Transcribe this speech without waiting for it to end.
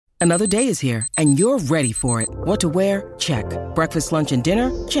Another day is here, and you're ready for it. What to wear? Check. Breakfast, lunch, and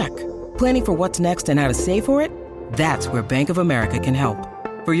dinner? Check. Planning for what's next and how to save for it? That's where Bank of America can help.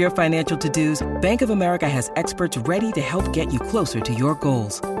 For your financial to-dos, Bank of America has experts ready to help get you closer to your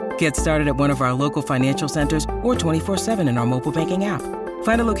goals. Get started at one of our local financial centers or 24/7 in our mobile banking app.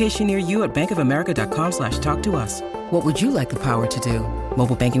 Find a location near you at bankofamerica.com/talktous. What would you like the power to do?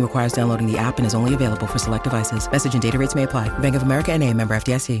 Mobile banking requires downloading the app and is only available for select devices. Message and data rates may apply. Bank of America N.A., member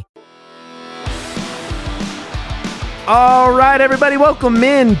FDIC. All right, everybody, welcome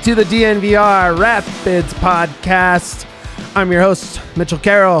in to the DNVR Rapids podcast. I'm your host, Mitchell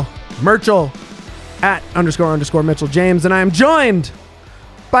Carroll, Merchel, at __ Mitchell James, and I am joined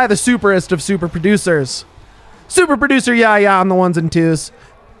by the superest of super producers, super producer Yaya on the ones and twos.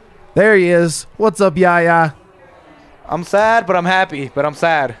 There he is. What's up, Yaya? I'm sad, but I'm happy, but I'm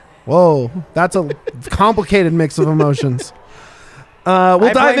sad. Whoa, that's a complicated mix of emotions. We'll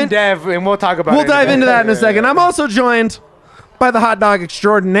dive in, Dev, and we'll talk about. We'll dive into that in a second. I'm also joined by the hot dog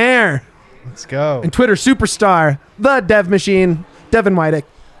extraordinaire. Let's go. And Twitter superstar, the Dev Machine, Devin Whiteick.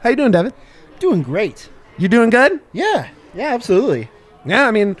 How you doing, Devin? Doing great. You doing good? Yeah, absolutely. Yeah,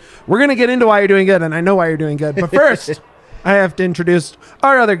 I mean, we're going to get into why you're doing good, and I know why you're doing good. But first, I have to introduce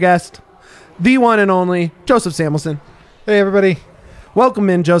our other guest, the one and only Joseph Samuelson. Hey, everybody. Welcome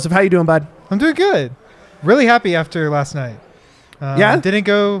in, Joseph. How you doing, bud? I'm doing good. Really happy after last night. Yeah? Didn't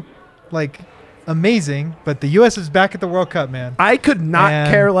go, amazing, but the U.S. is back at the World Cup, man. I could not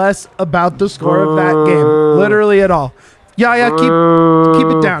care less about the score of that game, literally at all. Yeah, keep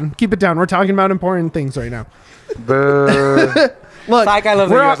it down. Keep it down. We're talking about important things right now. Look,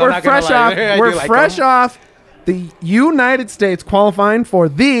 we're fresh off. We're fresh off the United States qualifying for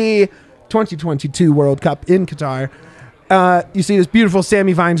the 2022 World Cup in Qatar. You see this beautiful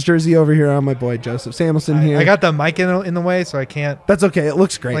Sammy Vines jersey over here on my boy Joseph Samuelson here. I got the mic in the way, so I can't. That's okay. It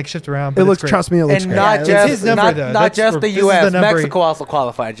looks great. Shift around. It looks. Trust me, it looks and great. And not just the U.S. Mexico also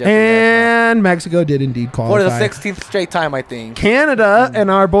qualified. And Mexico did indeed qualify for the 16th straight time, I think. Canada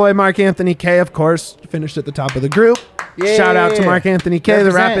and our boy Mark Anthony Kaye, of course, finished at the top of the group. Yeah. Shout out to Mark Anthony Kaye.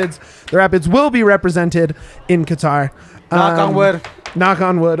 The Rapids will be represented in Qatar. Knock on wood. Knock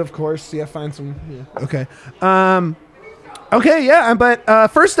on wood, of course. Yeah, find some. Yeah. Okay. Okay, yeah, but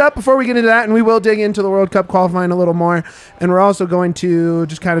first up, before we get into that, and we will dig into the World Cup qualifying a little more, and we're also going to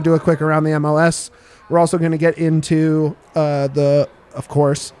just kind of do a quick around the MLS. We're also going to get into of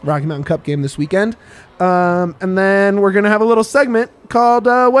course, Rocky Mountain Cup game this weekend. And then we're going to have a little segment called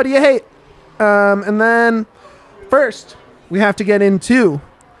What Do You Hate? And then first, we have to get into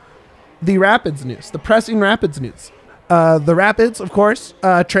the Rapids news, the pressing Rapids news. The Rapids, of course,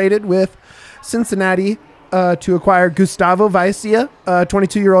 traded with Cincinnati to acquire Gustavo Vaicia, a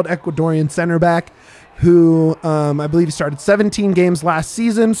 22-year-old Ecuadorian center back who I believe he started 17 games last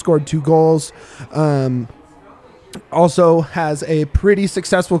season, scored 2 goals, also has a pretty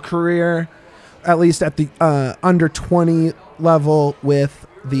successful career, at least at the under 20 level with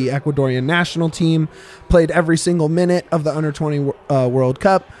the Ecuadorian national team, played every single minute of the under 20 World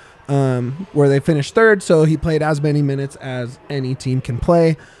Cup, where they finished third, so he played as many minutes as any team can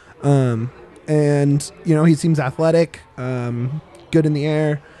play. And, he seems athletic, good in the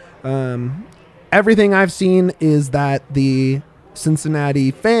air. Everything I've seen is that the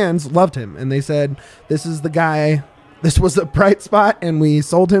Cincinnati fans loved him. And they said, this is the guy, this was a bright spot, and we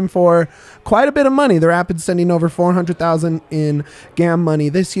sold him for quite a bit of money. The Rapids sending over $400,000 in GAM money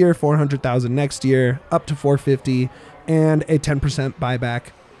this year, $400,000 next year, up to $450,000, and a 10% buyback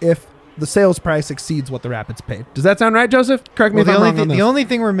if the sales price exceeds what the Rapids paid. Does that sound right, Joseph? Correct me if I'm wrong on this. The only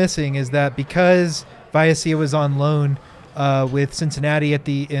thing we're missing is that because Vaicia was on loan with Cincinnati at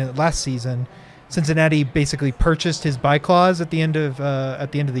the last season, Cincinnati basically purchased his buy clause at the end of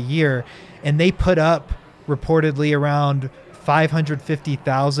the year, and they put up reportedly around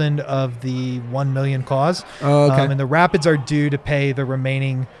 $550,000 of the $1 million clause. Oh, okay. And the Rapids are due to pay the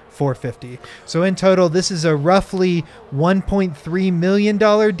remaining $450,000. So in total, this is a roughly $1.3 million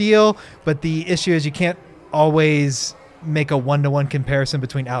deal. But the issue is you can't always make a one-to-one comparison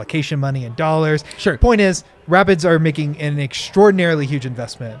between allocation money and dollars. Sure. Point is, Rapids are making an extraordinarily huge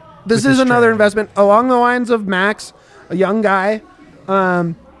investment. This is another investment along the lines of Max, a young guy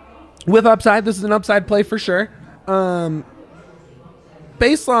with upside. This is an upside play for sure.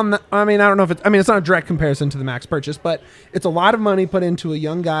 Based on, I don't know if it's not a direct comparison to the Max purchase, but it's a lot of money put into a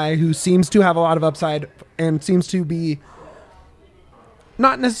young guy who seems to have a lot of upside and seems to be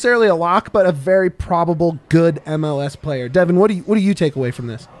not necessarily a lock, but a very probable good MLS player. Devin, what do you take away from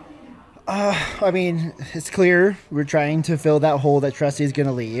this? I mean, it's clear we're trying to fill that hole that Trusty's going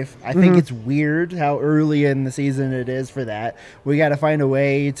to leave. I think it's weird how early in the season it is for that. We got to find a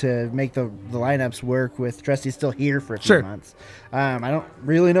way to make the lineups work with Trusty still here for a few months. I don't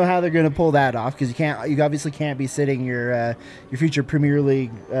really know how they're going to pull that off because you obviously can't be sitting your future Premier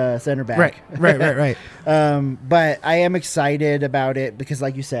League center back. Right. But I am excited about it because,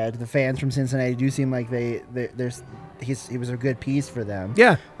 like you said, the fans from Cincinnati do seem like he was a good piece for them.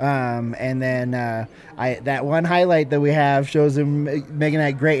 Yeah. And then that one highlight that we have shows him making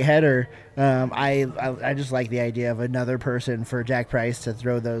that great header. I just like the idea of another person for Jack Price to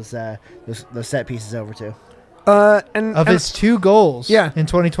throw those set pieces over to. And his 2 goals in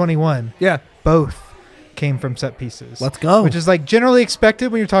 2021, both came from set pieces. Let's go. Which is like generally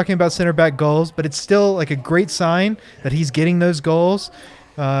expected when you're talking about center back goals, but it's still like a great sign that he's getting those goals.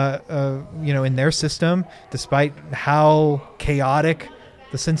 In their system, despite how chaotic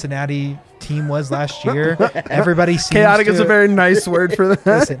the Cincinnati team was last year. Everybody seems chaotic is a very nice word for that.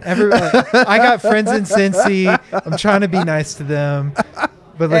 Listen, I got friends in Cincy. I'm trying to be nice to them.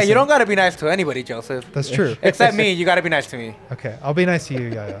 But listen, you don't got to be nice to anybody, Joseph. That's true. Except me. You got to be nice to me. Okay, I'll be nice to you,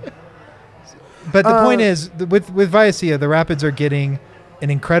 Yaya. But the point is, with Viacia, the Rapids are getting an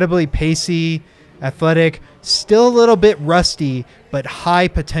incredibly pacey, athletic, still a little bit rusty, but high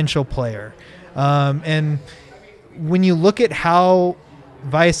potential player. And when you look at how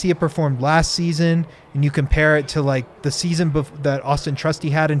Viacia performed last season and you compare it to like the season that Austin Trusty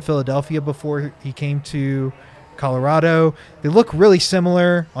had in Philadelphia before he came to Colorado, they look really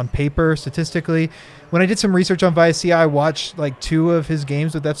similar on paper statistically. When I did some research on Viacia, I watched like 2 of his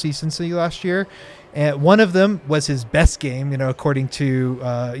games with FC Cincinnati last year. And one of them was his best game, according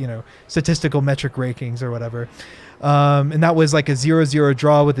to, statistical metric rankings or whatever. And that was like a 0-0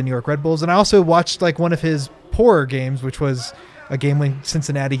 draw with the New York Red Bulls. And I also watched like one of his poorer games, which was a game when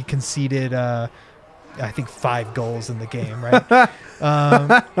Cincinnati conceded, I think 5 goals in the game, right?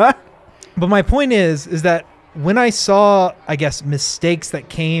 But my point is that when I saw, I guess, mistakes that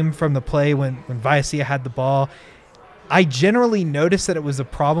came from the play when Viacia had the ball, I generally noticed that it was a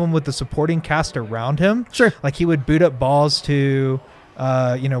problem with the supporting cast around him. Sure. Like he would boot up balls to,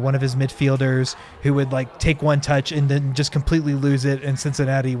 one of his midfielders who would like take one touch and then just completely lose it, and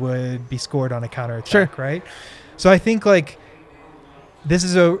Cincinnati would be scored on a counterattack, right? So I think like this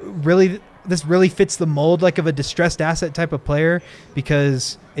really fits the mold like of a distressed asset type of player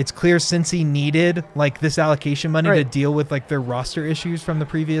because it's clear Cincy needed like this allocation money to deal with like their roster issues from the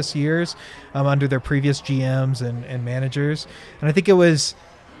previous years under their previous GMs and managers. And I think it was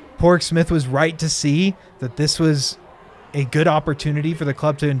Pádraig Smith was right to see that this was a good opportunity for the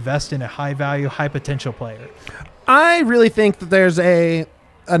club to invest in a high value, high potential player. I really think that there's a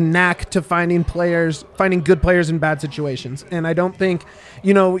knack to finding good players in bad situations. And I don't think,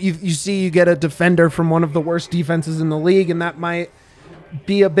 you get a defender from one of the worst defenses in the league, and that might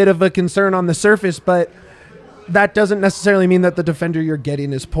be a bit of a concern on the surface, but that doesn't necessarily mean that the defender you're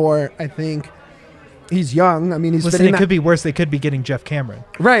getting is poor. I think he's young. I mean, it could be worse. They could be getting Jeff Cameron.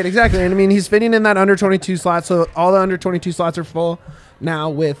 Right, exactly. And I mean, he's fitting in that under 22 slot, so all the under 22 slots are full now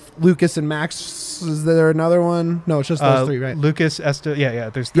with Lucas and Max. Is there another one? No, it's just those 3, right? Lucas, Esta,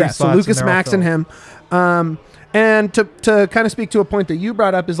 there's 3 slots. So Lucas, Max, and him. And to kind of speak to a point that you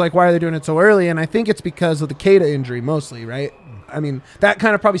brought up is like, why are they doing it so early? And I think it's because of the Keita injury mostly, right? I mean, that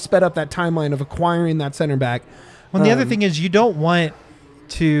kind of probably sped up that timeline of acquiring that center back. Well, the other thing is you don't want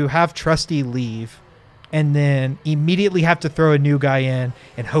to have Trusty leave and then immediately have to throw a new guy in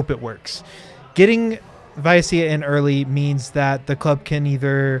and hope it works. Getting Viacia in early means that the club can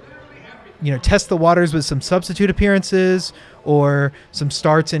either test the waters with some substitute appearances or some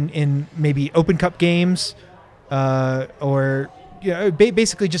starts in maybe Open Cup games or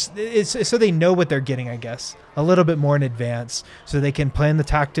basically just so they know what they're getting, I guess, a little bit more in advance so they can plan the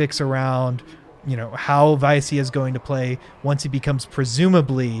tactics around, how Viacia is going to play once he becomes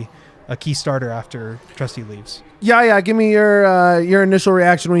presumably a key starter after Trusty leaves. Yeah. Give me your initial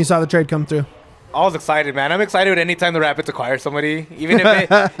reaction when you saw the trade come through. I was excited, man. I'm excited anytime the Rapids acquire somebody, even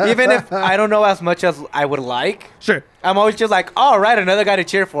if I don't know as much as I would like. Sure. I'm always just like, all right, another guy to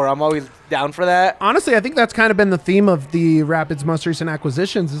cheer for. I'm always down for that. Honestly, I think that's kind of been the theme of the Rapids' most recent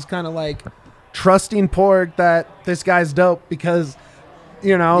acquisitions is kind of like trusting Porg that this guy's dope because,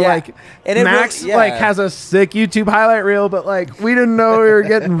 like Max has a sick YouTube highlight reel, but like we didn't know we were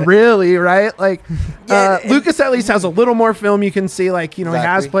getting really, right? Like Lucas at least has a little more film you can see, like, he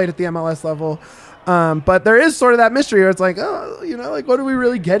has played at the MLS level. But there is sort of that mystery where it's like, like, what are we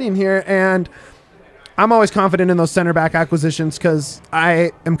really getting here? And I'm always confident in those center back acquisitions because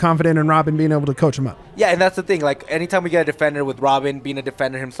I am confident in Robin being able to coach him up. Yeah, and that's the thing. Like, anytime we get a defender with Robin being a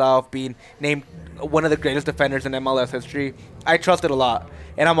defender himself, being named one of the greatest defenders in MLS history, I trust it a lot.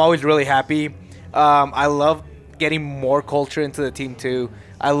 And I'm always really happy. I love getting more culture into the team, too.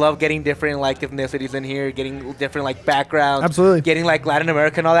 I love getting different, like, ethnicities in here, getting different, like, backgrounds. Absolutely. Getting, like, Latin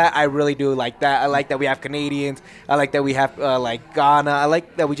America and all that. I really do like that. I like that we have Canadians. I like that we have, like, Ghana. I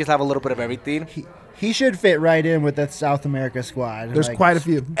like that we just have a little bit of everything. He should fit right in with the South America squad. There's quite a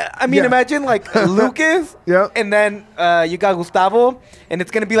few. I mean, imagine like Lucas, Yep. and then you got Gustavo, and it's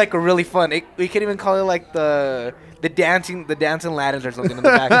gonna be like a really fun. We could even call it like the dancing Latins or something in the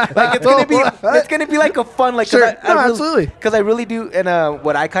back. Like it's gonna be like a fun like. Sure. Absolutely. Absolutely. Because I really do, and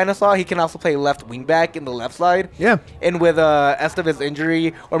what I kind of saw, he can also play left wing back in the left side. Yeah. And with Estevez's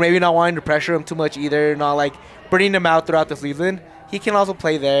injury, or maybe not wanting to pressure him too much either, not like bringing him out throughout the season. He can also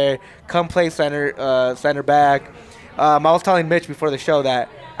play there, come play center back. I was telling Mitch before the show that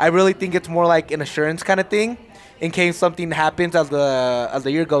I really think it's more like an assurance kind of thing in case something happens as the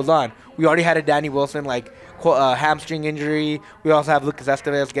year goes on. We already had a Danny Wilson hamstring injury. We also have Lucas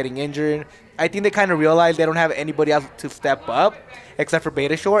Estevez getting injured. I think they kind of realize they don't have anybody else to step up except for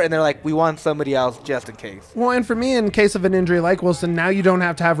Beitashour, and they're like, we want somebody else just in case. Well, and for me, in case of an injury like Wilson, now you don't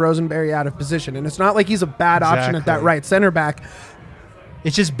have to have Rosenberry out of position. And it's not like he's a bad option at that Exactly. right center back.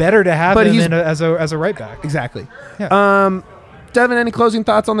 It's just better to have But he's- him as a right back. Exactly. Yeah. Devin, any closing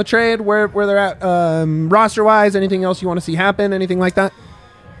thoughts on the trade, where they're at roster-wise? Anything else you want to see happen? Anything like that?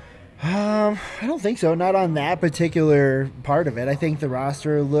 I don't think so. Not on that particular part of it. I think the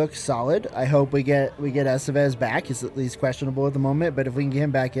roster looks solid. I hope we get Estevez back. He's at least questionable at the moment, but if we can get him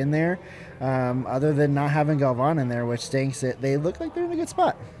back in there, other than not having Galvan in there, which stinks, they look like they're in a good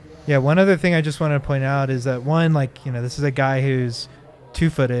spot. Yeah, one other thing I just wanted to point out is that one, like, you know, this is a guy who's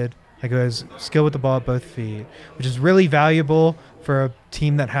two-footed, like who has skill with the ball at both feet, which is really valuable for a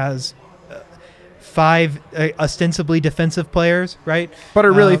team that has five ostensibly defensive players, right? But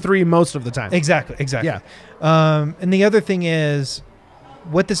are really three most of the time. Exactly. Yeah. And the other thing is,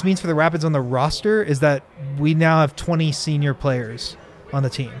 what this means for the Rapids on the roster is that we now have 20 senior players on the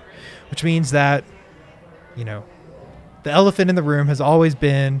team, which means that, you know, the elephant in the room has always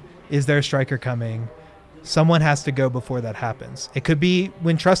been, is there a striker coming? Someone has to go before that happens. It could be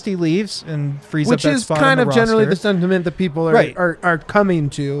when Trusty leaves and frees Which up that is spot kind on of the generally the roster. sentiment that people are, Right. are coming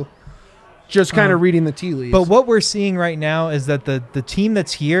to, just kind of reading the tea leaves. But what we're seeing right now is that the team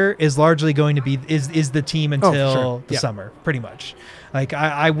that's here is largely going to be is the team until sure. the Yeah. summer, pretty much. Like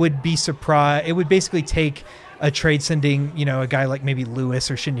I would be surprised. It would basically take a trade sending, you know, a guy like maybe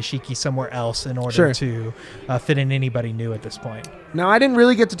Lewis or Shinishiki somewhere else in order Sure. to fit in anybody new at this point. Now, I didn't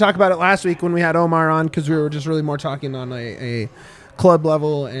really get to talk about it last week when we had Omar on because we were just really more talking on a club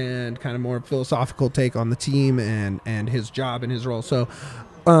level and kind of more philosophical take on the team and his job and his role. So,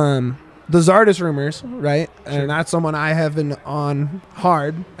 the Zardes rumors, right? Sure. And that's someone I have been on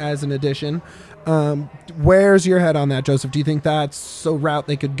hard as an addition. Where's your head on that, Joseph? Do you think that's a route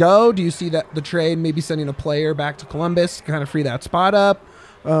they could go? Do you see that the trade maybe sending a player back to Columbus, kind of free that spot up?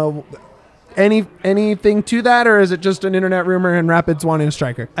 Anything to that, or is it just an internet rumor and Rapids wanting a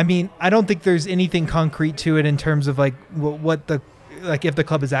striker? I mean, I don't think there's anything concrete to it in terms of like what the like if the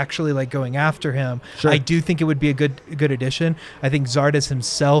club is actually like going after him. Sure. I do think it would be a good addition. I think Zardes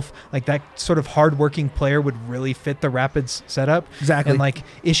himself, like that sort of hardworking player, would really fit the Rapids setup. Exactly. And like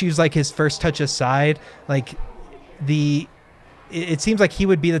issues like his first touch aside, like it seems like he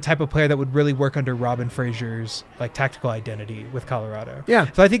would be the type of player that would really work under Robin Frazier's like tactical identity with Colorado. Yeah.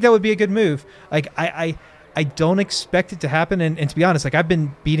 So I think that would be a good move. Like I don't expect it to happen. And to be honest, like I've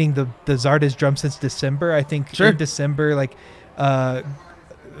been beating the Zardes drum since December. I think Sure. in December, like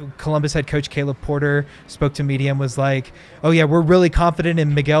Columbus head coach Caleb Porter spoke to media and was like, oh yeah, we're really confident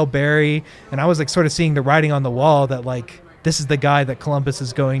in Miguel Berry. And I was like sort of seeing the writing on the wall that like, this is the guy that Columbus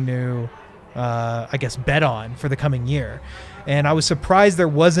is going to, I guess, bet on for the coming year. And I was surprised there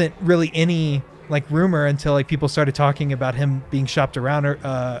wasn't really any like rumor until like people started talking about him being shopped around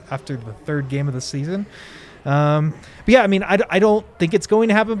after the third game of the season. But yeah, I mean, I don't think it's going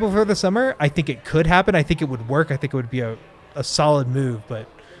to happen before the summer. I think it could happen. I think it would work. I think it would be a solid move, but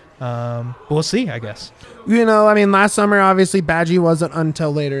we'll see, I guess. You know, I mean, last summer, obviously, Badgie wasn't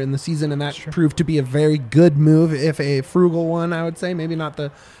until later in the season, and that proved to be a very good move, if a frugal one, I would say. Maybe not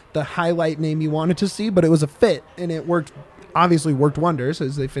the highlight name you wanted to see, but it was a fit, and it obviously worked wonders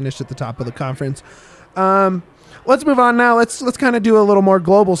as they finished at the top of the conference. Let's move on now. Let's kind of do a little more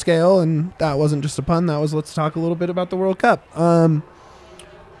global scale, and that wasn't just a pun. That was let's talk a little bit about the World Cup.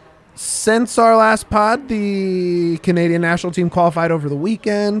 Since our last pod, the Canadian national team qualified over the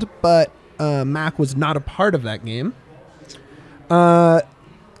weekend, but Mac was not a part of that game.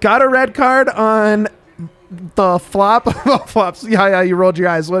 Got a red card on the flop of all flops. Yeah, you rolled your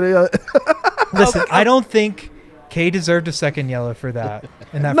eyes. What? Listen, I don't think Kay deserved a second yellow for that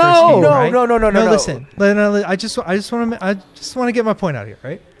in that No, first game. no, right? no. Listen, I just want to get my point out here,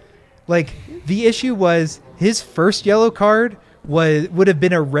 right? Like the issue was his first yellow card would have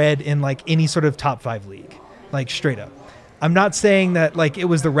been a red in like any sort of top 5 league, like straight up. I'm not saying that like it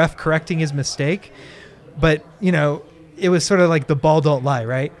was the ref correcting his mistake, but you know, it was sort of like the ball don't lie,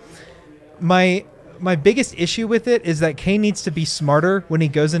 right? My biggest issue with it is that Kane needs to be smarter when he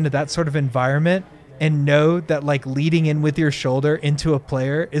goes into that sort of environment and know that like leading in with your shoulder into a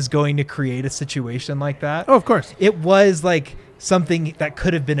player is going to create a situation like that. Oh, of course. It was like something that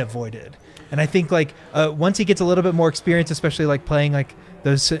could have been avoided. And I think like once he gets a little bit more experience, especially like playing like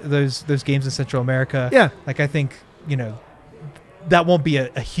those games in Central America, Yeah. like I think, you know, that won't be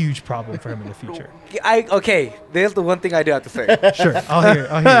a huge problem for him in the future. Okay, there's the one thing I do have to say. Sure, I'll hear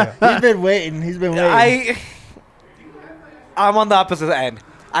you. He's been waiting. I'm on the opposite end.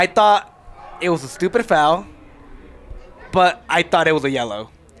 I thought it was a stupid foul, but I thought it was a yellow.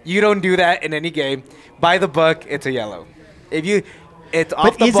 You don't do that in any game. By the book, it's a yellow. It's off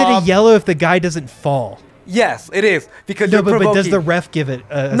But the is ball. it a yellow if the guy doesn't fall? Yes, it is because No, you're but provoking. does the ref give it?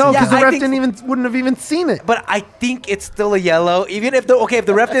 No, Yeah, because the I ref think wouldn't have even seen it. But I think it's still a yellow, even if if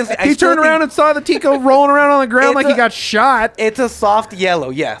the ref didn't. He turned around and saw the Tico rolling around on the ground It's like he a- got shot. It's a soft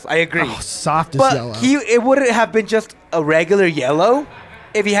yellow. Yes, I agree. Oh, softest but yellow. it wouldn't have been just a regular yellow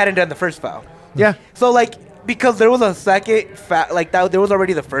if he hadn't done the first foul. Yeah. So because there was a second there was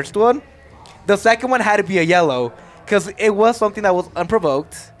already the first one. The second one had to be a yellow because it was something that was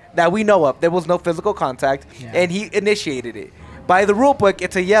unprovoked that we know of. There was no physical contact, and he initiated it. By the rule book,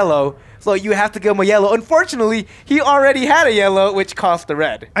 it's a yellow, so you have to give him a yellow. Unfortunately, he already had a yellow, which cost the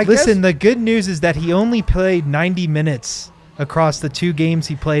red. Listen, the good news is that he only played 90 minutes across the 2 games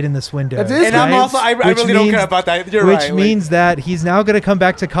he played in this window. That's his And I'm right? also, I Which really don't means- care about that. You're Which right. means that he's now going to come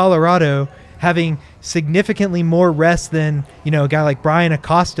back to Colorado having significantly more rest than, you know, a guy like Brian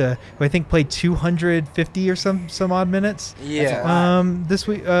Acosta, who I think played 250 or some odd minutes. Yeah. This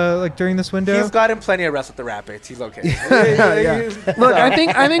week, like during this window. He's gotten plenty of rest with the Rapids. He's okay. Yeah. Look, I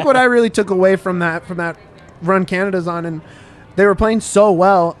think what I really took away from that run Canada's on, and they were playing so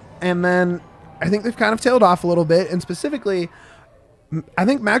well, and then I think they've kind of tailed off a little bit, and specifically, I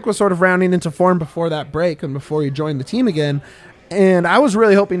think Mac was sort of rounding into form before that break and before he joined the team again, and I was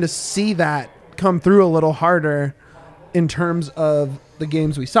really hoping to see that come through a little harder in terms of the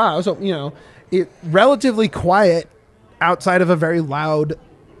games we saw. I was hoping, it relatively quiet outside of a very loud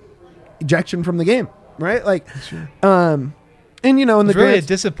ejection from the game, right? Like, and in the It's really a grand-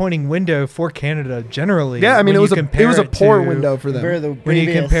 disappointing window for Canada generally. yeah, I mean, when it was you a compare poor to- window for them. When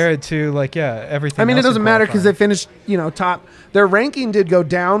you compare it to everything. I mean, it else in doesn't matter because they qualifying. finished, top. Their ranking did go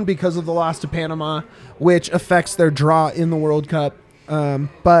down because of the loss to Panama, which affects their draw in the World Cup.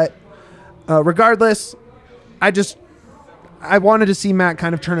 But regardless, I wanted to see Matt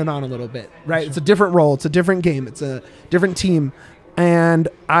kind of turn it on a little bit, right? It's a different role. It's a different game. It's a different team. And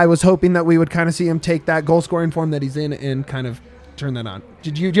I was hoping that we would kind of see him take that goal scoring form that he's in and kind of turn that on.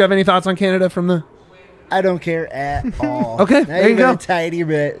 Do you have any thoughts on Canada from the... I don't care at all. Okay, Not there you even go. a tiny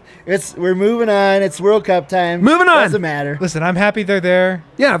bit. We're moving on. It's World Cup time. Moving on. Doesn't matter. Listen, I'm happy they're there.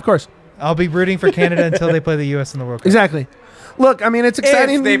 Yeah, of course. I'll be rooting for Canada until they play the U.S. in the World Cup. Exactly. Look, I mean, it's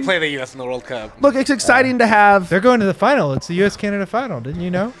exciting. If they play the U.S. in the World Cup. Look, it's exciting to have... They're going to the final. It's the U.S.-Canada final. Didn't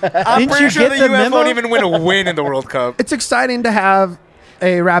you know? I'm Didn't pretty you sure get the the U.S. memo? won't even win a win in the World Cup. It's exciting to have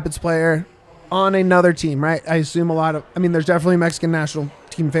a Rapids player on another team, right? I assume there's definitely Mexican national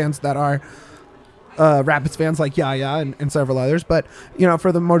team fans that are Rapids fans like Yaya and several others. But,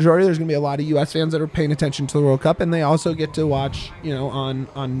 for the majority, there's going to be a lot of U.S. fans that are paying attention to the World Cup, and they also get to watch,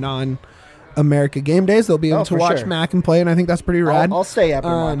 on non-America game days. They'll be able to for watch sure. Mac and play, and I think that's pretty rad. I'll stay up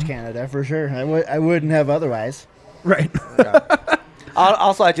and Um, watch Canada for sure. I wouldn't have otherwise. Right.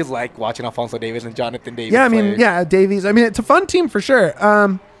 Also, I just like watching Alfonso Davis and Jonathan Davis. Yeah, I mean, play. yeah, Davies. I mean, it's a fun team for sure.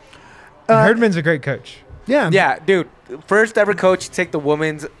 And Herdman's a great coach. Yeah. Yeah, dude. First ever coach to take the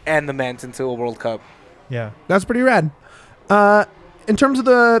women's and the men's into a World Cup. Yeah. That's pretty rad. In terms of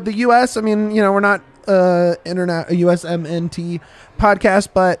the U.S., I mean, we're not a USMNT podcast,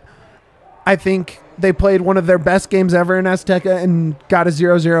 but I think they played one of their best games ever in Azteca and got a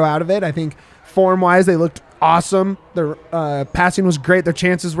 0-0 out of it. I think form-wise, they looked awesome. Their passing was great. Their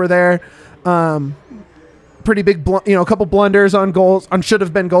chances were there. Pretty big, a couple blunders on goals, on should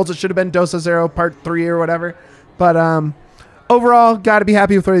have been goals. It should have been 2-0 part 3 or whatever. But overall, got to be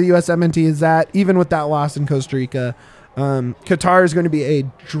happy with where the USMNT is at, even with that loss in Costa Rica. Qatar is going to be a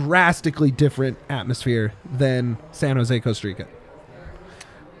drastically different atmosphere than San Jose, Costa Rica.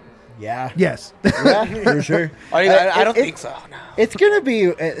 Yeah. Yes. Yeah, for sure. I don't think so. No. It's gonna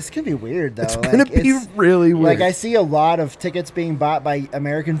be weird though. It's going to be really weird. Like I see a lot of tickets being bought by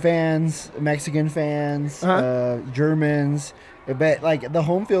American fans, Mexican fans, Germans, but like the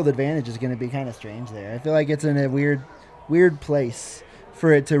home field advantage is going to be kind of strange there. I feel like it's in a weird place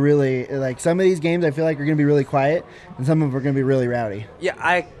for it to really, like, some of these games I feel like are going to be really quiet and some of them are going to be really rowdy. Yeah,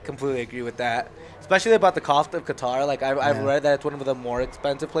 I completely agree with that. Especially about the cost of Qatar. Like I've read that it's one of the more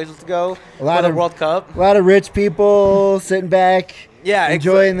expensive places to go for the World Cup. A lot of rich people sitting back,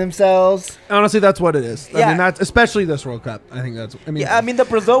 enjoying themselves. Honestly, that's what it is. Yeah. I mean, that's especially this World Cup. I think that's. I mean, the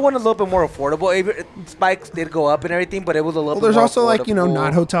Brazil one is a little bit more affordable. Spikes did go up and everything, but it was a little. Well, bit there's more also affordable.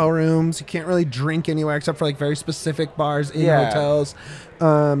 not hotel rooms. You can't really drink anywhere except for like very specific bars in Yeah. hotels.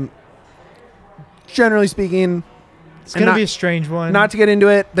 Generally speaking, It's going to be a strange one. not to get into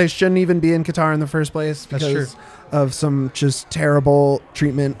it, they shouldn't even be in Qatar in the first place That's because true. of some just terrible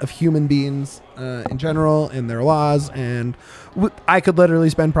treatment of human beings in general and their laws. And I could literally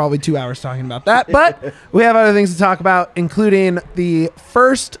spend probably 2 hours talking about that. But we have other things to talk about, including the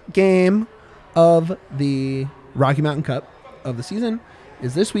first game of the Rocky Mountain Cup of the season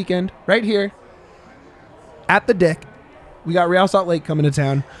is this weekend right here at the Dick. We got Real Salt Lake coming to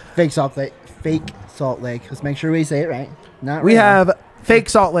town. Fake Salt Lake. Let's make sure we say it right. We have fake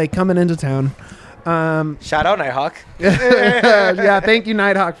Salt Lake coming into town. Shout out Nighthawk. Yeah, thank you,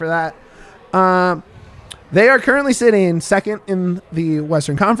 Nighthawk, for that. They are currently sitting second in the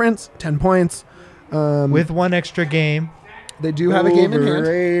Western Conference, 10 points. with one extra game. They do have a game in hand.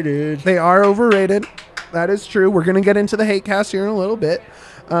 Overrated. They are overrated. That is true. We're going to get into the hate cast here in a little bit.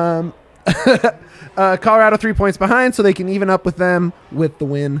 Colorado 3 points behind, so they can even up with them with the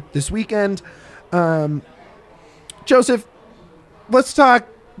win this weekend. Joseph, let's talk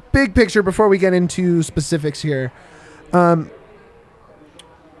big picture before we get into specifics here.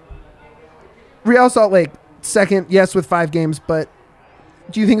 Real Salt Lake, second, yes, with 5 games, but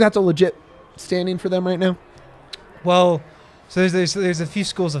do you think that's a legit standing for them right now? Well, so there's a few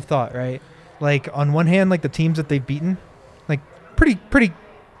schools of thought, right? Like on one hand, like the teams that they've beaten, like pretty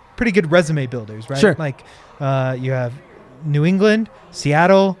good resume builders, right? Sure. Like you have New England,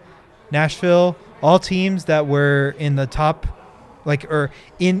 Seattle, Nashville, all teams that were in the top, like were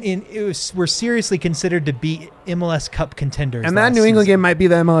seriously considered to be MLS Cup contenders. And that last New England season. game might be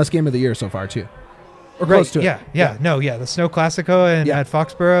the MLS game of the year so far, too. Or Right, close to it. Yeah. The Snow Classico and Yeah. at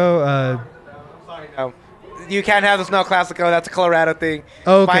Foxborough. Sorry, no. You can't have the Snow Classico. That's a Colorado thing.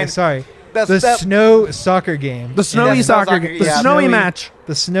 Oh, okay, Fine. sorry. That's- The that- snow soccer game. The snowy Yeah, soccer, soccer, game. The yeah. snowy match.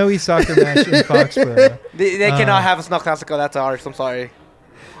 The snowy soccer match in Foxborough. They cannot have a Snow Classico. That's ours. I'm sorry.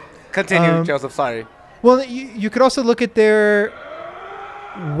 Continue, Joseph. Sorry. Well, you could also look at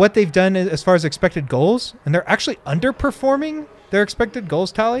what they've done as far as expected goals, and they're actually underperforming their expected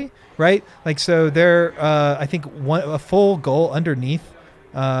goals tally, right? Like, so they're, I think, a full goal underneath,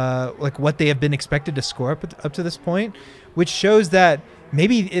 like what they have been expected to score up to this point, which shows that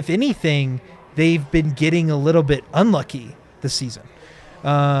maybe, if anything, they've been getting a little bit unlucky this season.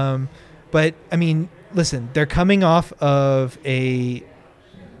 But, I mean, listen, they're coming off of a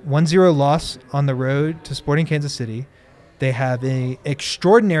 1-0 loss on the road to Sporting Kansas City. They have an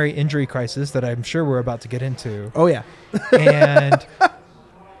extraordinary injury crisis that I'm sure we're about to get into. Oh, yeah. And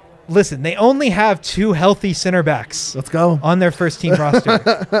listen, they only have 2 healthy center backs Let's go. on their first team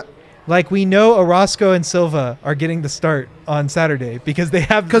roster. Like, we know Orozco and Silva are getting the start on Saturday because they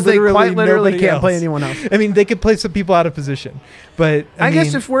quite literally can't play else. anyone else. I mean, they could play some people out of position, but I guess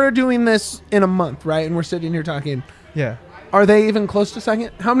mean, if we're doing this in a month, right, and we're sitting here talking, yeah, are they even close to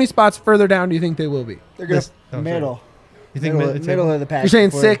second? How many spots further down do you think they will be? They're going This- to oh, middle. you think Middle of the pack. You're saying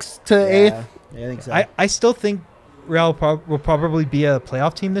before- 6th to 8th? Yeah, I think so. I still think Real will probably be a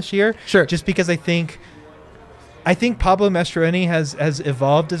playoff team this year. Sure. Just because I think Pablo Mastroeni has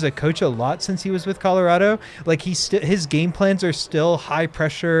evolved as a coach a lot since he was with Colorado. Like his game plans are still high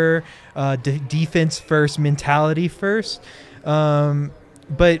pressure, defense first, mentality first.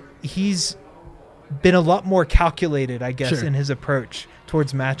 But he's been a lot more calculated, I guess, Sure. in his approach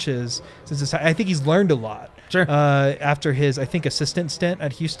towards matches. I think he's learned a lot. Sure. After his, I think, assistant stint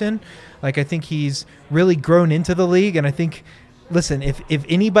at Houston. Like, I think he's really grown into the league. And I think, listen, if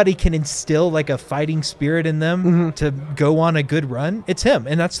anybody can instill like a fighting spirit in them to go on a good run, it's him.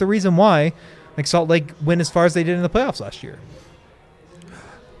 And that's the reason why like Salt Lake went as far as they did in the playoffs last year.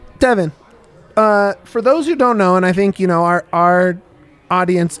 Devin, for those who don't know, and I think, our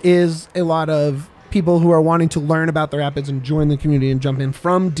audience is a lot of people who are wanting to learn about the Rapids and join the community and jump in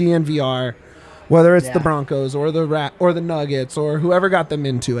from DNVR, whether it's the Yeah. Broncos or the Nuggets or whoever got them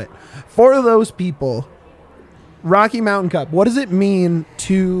into it. For those people, Rocky Mountain Cup, what does it mean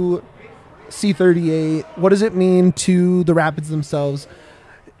to C38? What does it mean to the Rapids themselves?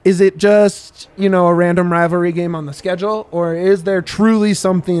 Is it just, a random rivalry game on the schedule, or is there truly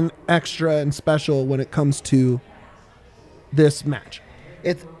something extra and special when it comes to this match?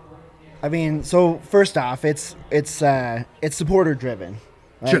 So first off, it's supporter driven.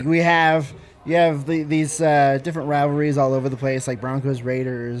 Like Sure. you have these different rivalries all over the place, like Broncos,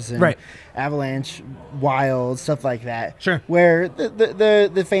 Raiders, and Right. Avalanche, Wild, stuff like that. Sure. Where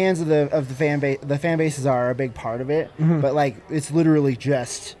the fans of the fan bases are a big part of it, but like it's literally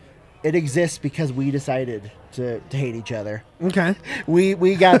just it exists because we decided to hate each other. Okay.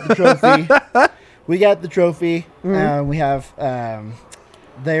 We got the trophy. We got the trophy. We have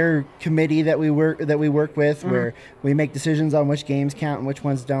their committee that we work with, where we make decisions on which games count and which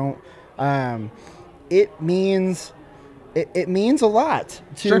ones don't. It means a lot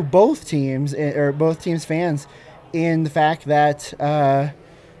to Sure. both teams or both teams' fans, in the fact that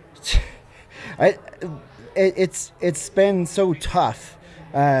it's been so tough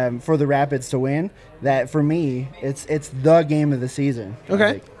for the Rapids to win that for me it's the game of the season.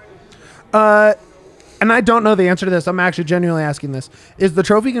 Okay. And I don't know the answer to this. I'm actually genuinely asking this. Is the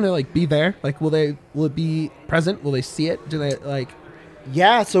trophy going to be there? Will it be present? Will they see it? Do they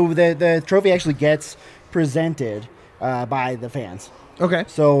Yeah, so the trophy actually gets presented by the fans. Okay.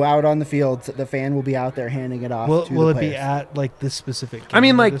 So out on the field, the fan will be out there handing it off. to Will the it be players. at this specific? I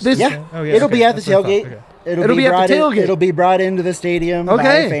mean, game, this- Yeah, Oh, yeah. it'll okay, be at the that's what I thought. tailgate. Okay. It'll be at the brought tailgate. it'll be brought into the stadium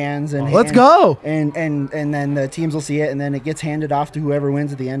Okay. by fans, and Let's go. And then the teams will see it, and then it gets handed off to whoever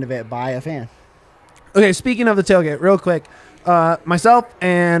wins at the end of it by a fan. Okay, speaking of the tailgate, real quick, myself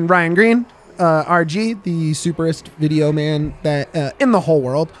and Ryan Green, RG, the superest video man that in the whole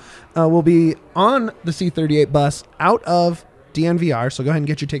world, will be on the C38 bus out of DNVR. So go ahead and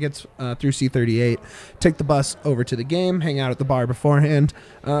get your tickets through C38. Take the bus over to the game, hang out at the bar beforehand.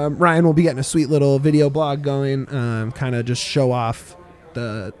 Ryan will be getting a sweet little video blog going, kind of just show off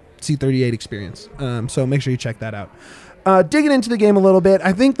the C38 experience. So make sure you check that out. Digging into the game a little bit,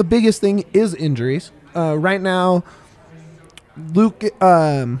 I think the biggest thing is injuries. Right now, Lucas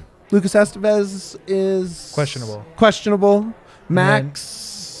Estevez is questionable.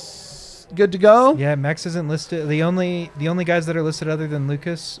 Max, good to go. Yeah, Max isn't listed. The only guys that are listed other than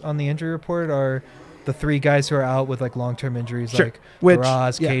Lucas on the injury report are the three guys who are out with long-term injuries, Sure. like Which-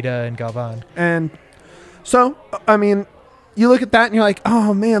 Raz, yeah. Keita, and Galvan. And so, I mean, you look at that and you're like,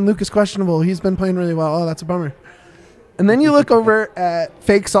 oh man, Lucas questionable. He's been playing really well. Oh, that's a bummer. And then you look over at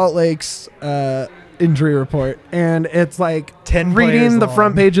Fake Salt Lake's injury report, and it's like 10 reading players the long.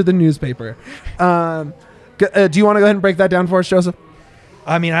 front page of the newspaper. Do you want to go ahead and break that down for us, Joseph?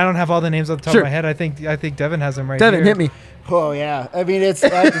 I mean, I don't have all the names off the top Sure. of my head. I think Devin has them right Devin, here. hit me. Oh yeah, I mean I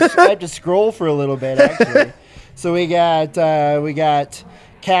had to scroll for a little bit actually. So we got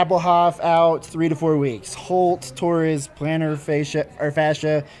Kabelhoff out 3 to 4 weeks. Holt, Torres, plantar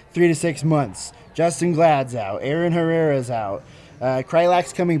fascia 3 to 6 months. Justin Glad's out. Aaron Herrera's out.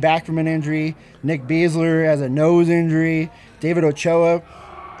 Krylak's coming back from an injury. Nick Beasler has a nose injury. David Ochoa,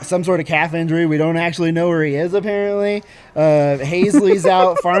 some sort of calf injury. We don't actually know where he is apparently. Hazley's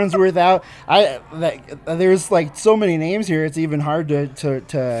out. Farnsworth out. There's so many names here. It's even hard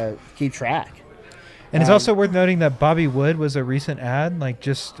to keep track. And it's also worth noting that Bobby Wood was a recent add,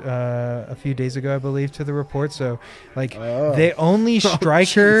 just a few days ago, I believe, to the report. So, the only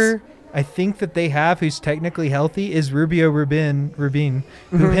striker I think that they have who's technically healthy is Rubio Rubin,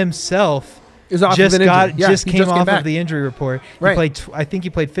 who himself Is off just of an injury. Yeah, just he came off back. of the injury report. Right. I think he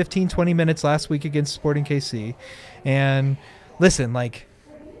played 15, 20 minutes last week against Sporting KC. And listen,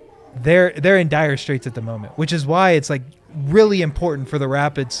 they're in dire straits at the moment, which is why it's really important for the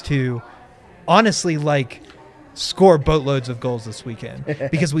Rapids to honestly score boatloads of goals this weekend,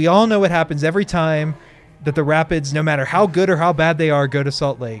 because we all know what happens every time that the Rapids, no matter how good or how bad they are, go to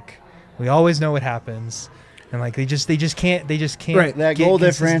Salt Lake. We always know what happens, and they just can't Right. That get goal consistent.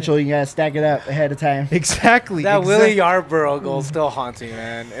 differential, you gotta stack it up ahead of time. Exactly. That exactly. Willie Yarborough goal still haunts me,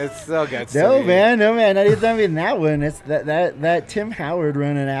 man. It still gets to No me. man. Not even that one. It's that Tim Howard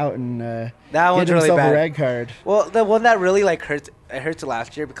running out and That one's getting really himself bad. a red card. Well, the one that really hurts. It hurts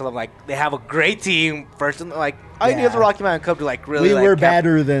last year because of they have a great team first, and all you need is the Rocky Mountain Cup to really. We were cap-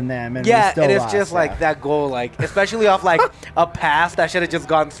 better than them, and we Yeah, still and it's lost, just yeah. that goal, especially off a pass that should have just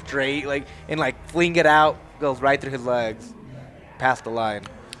gone straight, and fling it out, goes right through his legs, past the line.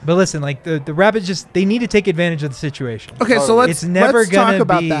 But listen, like the Rapids they need to take advantage of the situation. Okay, so It's never let's talk gonna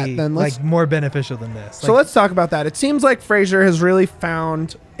about be that then. like more beneficial than this. So let's talk about that. It seems like Frazier has really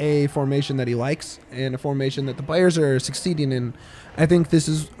found a formation that he likes and a formation that the players are succeeding in. I think this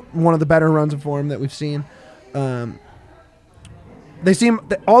is one of the better runs of form that we've seen. All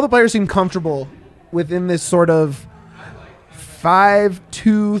the players seem comfortable within this sort of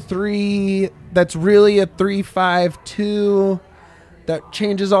 5-2-3 that's really a 3-5-2 that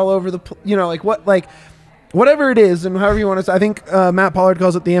changes all over the whatever it is and however you want to. I think Matt Pollard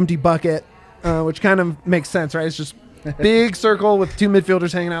calls it the empty bucket, which kind of makes sense, right? It's just big circle with two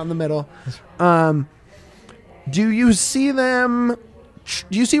midfielders hanging out in the middle. Do you see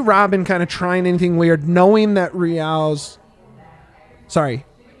Robin kind of trying anything weird, knowing that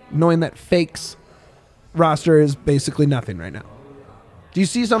Fake's roster is basically nothing right now? Do you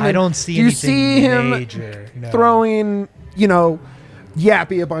see something? I don't see. Do you see him major, no. throwing,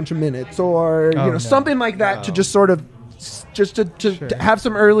 Yappy a bunch of minutes or something like that to just sort of to have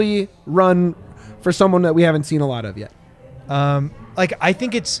some early run for someone that we haven't seen a lot of yet? I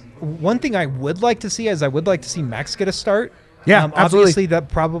think it's one thing I would like to see is I would like to see Max get a start. Yeah, absolutely. Obviously, that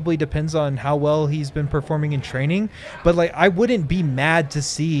probably depends on how well he's been performing in training. But I wouldn't be mad to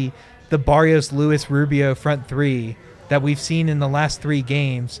see the Barrios, Lewis, Rubio front three that we've seen in the last 3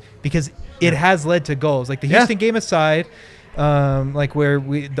 games because it has led to goals. Like the Houston game aside, where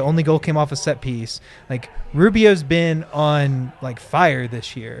the only goal came off a set piece. Like Rubio's been on fire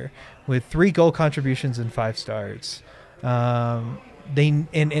this year with 3 goal contributions and 5 starts.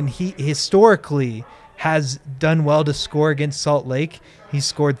 He historically has done well to score against Salt Lake. He's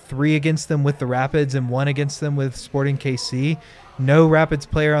scored 3 against them with the Rapids and 1 against them with Sporting KC. No Rapids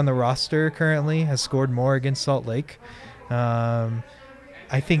player on the roster currently has scored more against Salt Lake.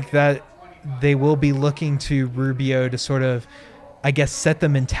 I think that they will be looking to Rubio to sort of, set the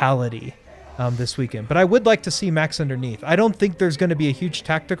mentality this weekend. But I would like to see Max underneath. I don't think there's going to be a huge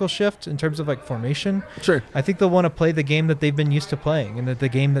tactical shift in terms of formation. Sure. I think they'll want to play the game that they've been used to playing and the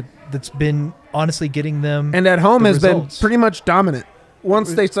game that's been honestly getting them and at home has results. Been pretty much dominant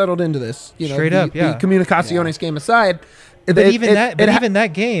once they settled into this. Straight up, The Comunicaciones game aside. But even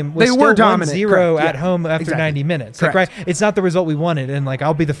that game was they still were dominant. 1-0 at home after 90 minutes. Correct. It's not the result we wanted, and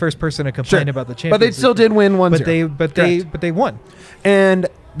I'll be the first person to complain about the Champions But they League. still did win 1-0. But they won. And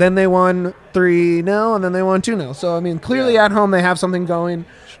then they won 3-0, and then they won 2-0. So clearly at home they have something going.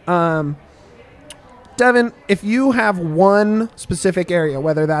 Devin, if you have one specific area,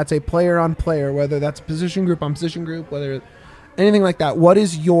 whether that's a player on player, whether that's a position group on position group, whether anything like that, what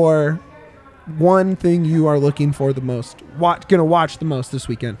is your one thing you are looking for the most? Gonna watch the most this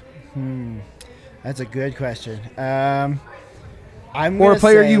weekend? That's a good question. Or a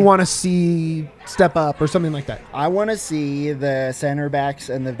player you want to see step up or something like that. I want to see the center backs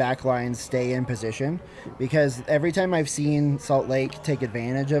and the back lines stay in position because every time I've seen Salt Lake take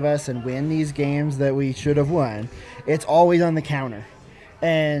advantage of us and win these games that we should have won, it's always on the counter.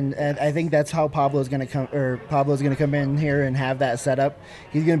 And I think that's how Pablo's going to come come in here and have that set up.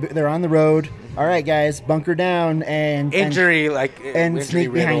 They're on the road. All right, guys, bunker down and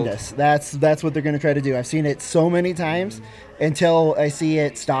sneak behind us. That's what they're going to try to do. I've seen it so many times until I see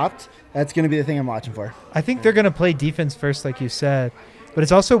it stopped. That's going to be the thing I'm watching for. I think they're going to play defense first, like you said, but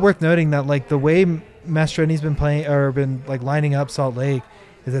it's also worth noting that the way Mastroni's been playing or been lining up Salt Lake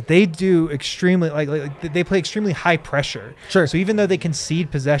is that they do extremely they play extremely high pressure. Sure. So even though they concede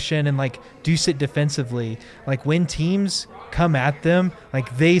possession and do sit defensively, when teams come at them,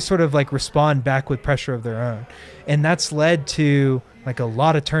 they sort of respond back with pressure of their own, and that's led to a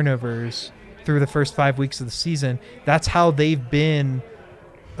lot of turnovers through the first 5 weeks of the season. That's how they've been.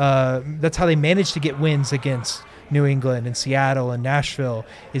 That's how they managed to get wins against New England and Seattle and Nashville,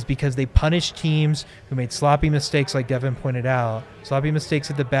 is because they punished teams who made sloppy mistakes, like Devin pointed out, sloppy mistakes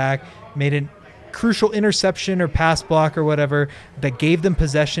at the back, made a crucial interception or pass block or whatever that gave them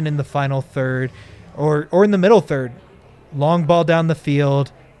possession in the final third or in the middle third, long ball down the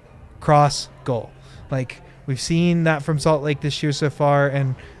field, cross, goal. We've seen that from Salt Lake this year so far,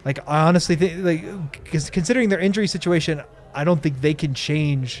 and I honestly think considering their injury situation, I don't think they can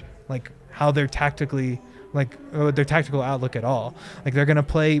change how they're tactically their tactical outlook at all. They're going to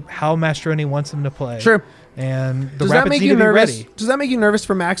play how Mastroni wants them to play. Sure. And the Rapids need to be ready. Does that make you nervous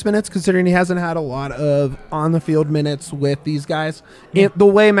for Max minutes, considering he hasn't had a lot of on-the-field minutes with these guys? Yeah. The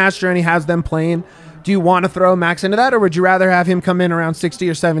way Mastroni has them playing, do you want to throw Max into that, or would you rather have him come in around 60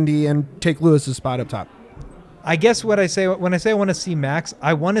 or 70 and take Lewis's spot up top? I guess when I say I want to see Max,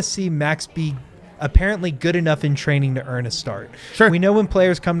 I want to see Max be apparently good enough in training to earn a start. Sure. We know when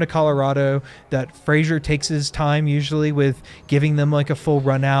players come to Colorado that Frazier takes his time usually with giving them like a full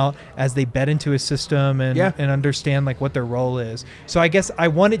run out as they bed into his system and understand like what their role is. So I guess I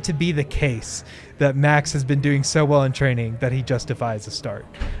want it to be the case that Max has been doing so well in training that he justifies a start.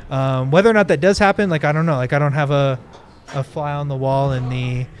 Whether or not that does happen, like, I don't know. Like, I don't have a fly on the wall in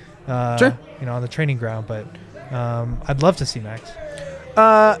the on the training ground, but I'd love to see Max.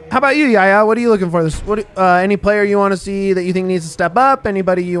 How about you, Yaya? What are you looking for? Any player you want to see that you think needs to step up?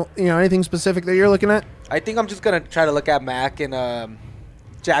 Anybody anything specific that you're looking at? I think I'm just gonna try to look at Mac and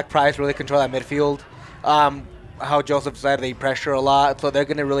Jack Price really control that midfield. How Joseph said, they pressure a lot, so they're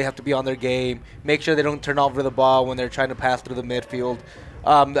gonna really have to be on their game. Make sure they don't turn over the ball when they're trying to pass through the midfield.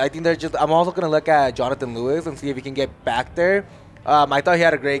 I think I'm also gonna look at Jonathan Lewis and see if he can get back there. I thought he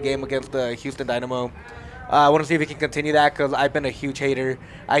had a great game against the Houston Dynamo. I want to see if he can continue that because I've been a huge hater.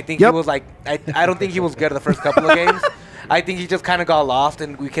 I think he was like, I don't think he was good the first couple of games. I think he just kind of got lost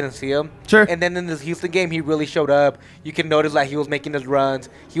and we couldn't see him. Sure. And then in this Houston game, he really showed up. You can notice that he was making his runs.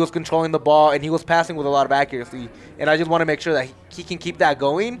 He was controlling the ball and he was passing with a lot of accuracy. And I just want to make sure that he can keep that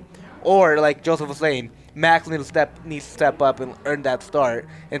going. Or like Joseph was saying, Max needs to step up and earn that start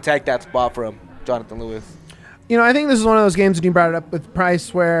and take that spot from Jonathan Lewis. I think this is one of those games, and you brought it up with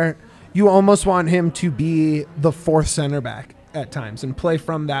Price, where you almost want him to be the fourth center back at times and play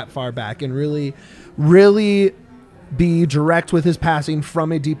from that far back and really, really be direct with his passing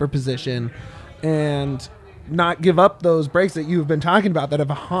from a deeper position and not give up those breaks that you've been talking about that have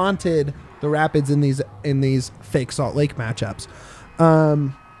haunted the Rapids in these fake Salt Lake matchups.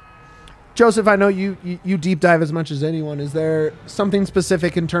 Joseph, I know you deep dive as much as anyone. Is there something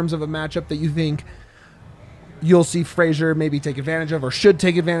specific in terms of a matchup that you think you'll see Frazier maybe take advantage of or should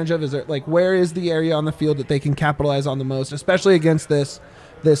take advantage of? Is there where is the area on the field that they can capitalize on the most, especially against this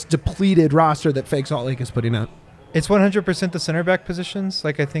depleted roster that Fake Salt Lake is putting out? It's 100% the center back positions.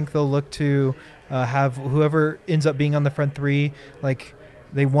 I think they'll look to have whoever ends up being on the front three,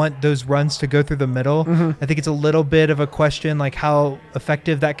 they want those runs to go through the middle. Mm-hmm. I think it's a little bit of a question, how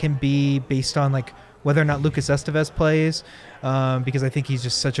effective that can be based on whether or not Lucas Estevez plays, because I think he's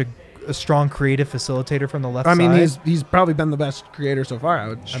just such a strong creative facilitator from the left side. I mean, he's probably been the best creator so far. I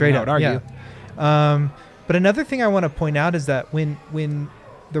would argue. Yeah. But another thing I want to point out is that when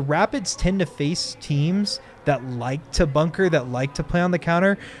the Rapids tend to face teams that like to bunker, that like to play on the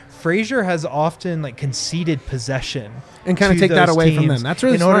counter, Frazier has often conceded possession and kind of take that away from them. That's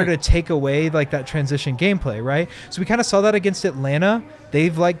really in order to take away that transition gameplay, right? So we kind of saw that against Atlanta. They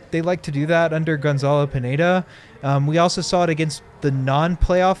like to do that under Gonzalo Pineda. We also saw it against the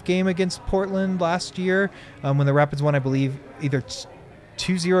non-playoff game against Portland last year when the Rapids won, I believe, either 2-0,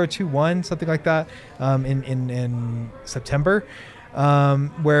 2-1, something like that, in September.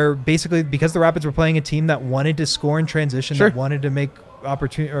 Where basically because the Rapids were playing a team that wanted to score in transition, that wanted to make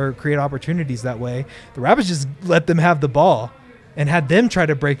create opportunities that way, the Rapids just let them have the ball and had them try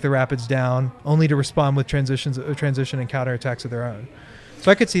to break the Rapids down, only to respond with transition and counterattacks of their own.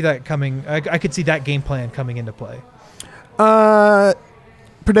 So I could see that coming. I could see that game plan coming into play.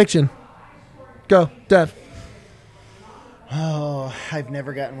 Prediction. Go, Dev. Oh, I've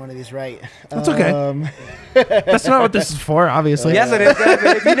never gotten one of these right. That's okay. That's not what this is for, obviously. Yes, it is.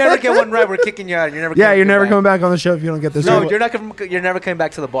 If you never get one right, we're kicking you out. You're never coming back on the show if you don't get this right. No, you're never coming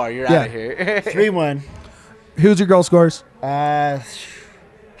back to the bar. You're out of here. 3-1. Who's your goal scorers?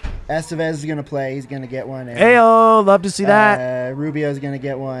 Estevez is going to play. He's going to get one. Ayo, love to see that. Rubio's going to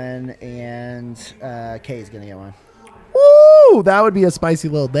get one, and Kay's going to get one. Ooh, that would be a spicy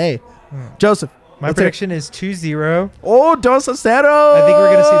little day. Joseph. My prediction is 2-0. Oh, 2-0. I think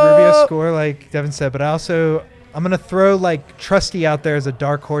we're going to see Rubio score, like Devin said, but I'm going to throw Trusty out there as a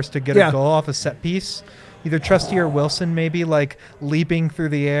dark horse to get a goal off a set piece. Either Trusty or Wilson, maybe leaping through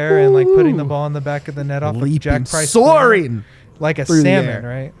the air and putting the ball in the back of the net off of Jack Price. Soaring. Like a salmon,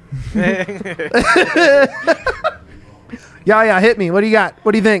 right? Yeah, hit me. What do you got?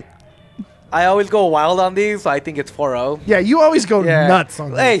 What do you think? I always go wild on these, so I think it's 4-0. Yeah, you always go nuts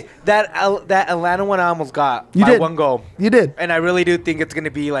on these. Hey, that Atlanta one I almost got by 1 goal. You did. And I really do think it's going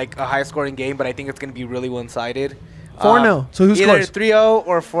to be a high-scoring game, but I think it's going to be really one-sided. 4-0. So who scores? Either 3-0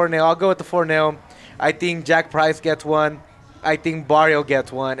 or 4-0. I'll go with the 4-0. I think Jack Price gets one. I think Barrio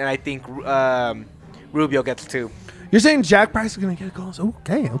gets one. And I think Rubio gets 2. You're saying Jack Price is going to get goals?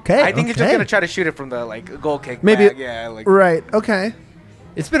 Okay. I think he's just going to try to shoot it from the goal kick. Maybe. Bag. Yeah. Right. Okay.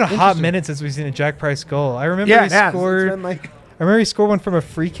 It's been a hot minute since we've seen a Jack Price goal. I remember he scored. I I remember he scored one from a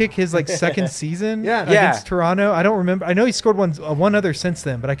free kick his like second season Yeah. against Toronto. I don't remember. I know he scored one other since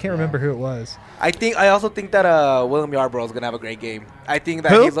then, but I can't remember who it was. I also think that William Yarbrough is gonna have a great game. I think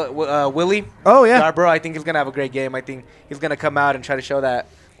that Who? he's Willie. Oh, yeah. Yarbrough. I think he's gonna have a great game. I think he's gonna come out and try to show that.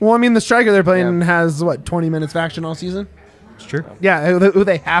 Well, I mean, the striker they're playing Yeah. has, 20 minutes of action all season? It's true. Yeah, who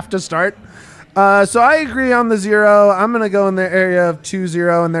they have to start. So I agree on the 0. I'm going to go in the area of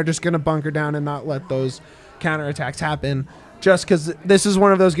 2-0, and they're just going to bunker down and not let those counterattacks happen. Just because this is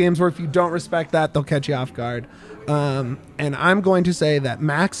one of those games where if you don't respect that, they'll catch you off guard. And I'm going to say that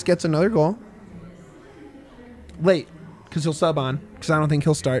Max gets another goal. Late, because he'll sub on, because I don't think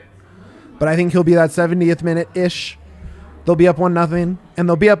he'll start. But I think he'll be that 70th minute-ish. They'll be up 1-0, and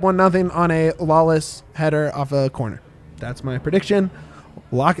they'll be up 1-0 on a Lawless header off a corner. That's my prediction.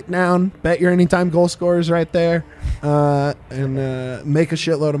 Lock it down. Bet your anytime goal scorers right there, and make a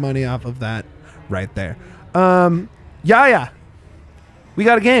shitload of money off of that right there. Yeah. We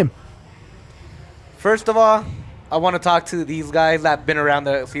got a game. First of all, I want to talk to these guys that've been around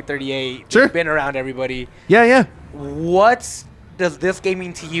the C38. Sure. Been around everybody. Yeah. What does this game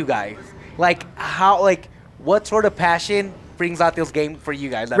mean to you guys? What sort of passion brings out this game for you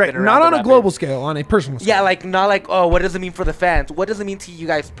guys? That Right. been around Not the on a Rapids? global scale, on a personal scale. Yeah, what does it mean for the fans? What does it mean to you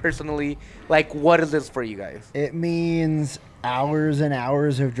guys personally? What is this for you guys? It means hours and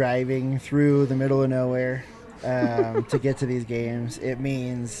hours of driving through the middle of nowhere to get to these games. It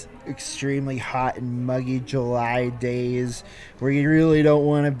means extremely hot and muggy July days where you really don't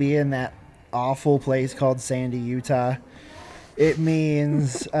want to be in that awful place called Sandy, Utah. It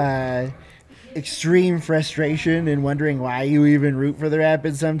means extreme frustration and wondering why you even root for the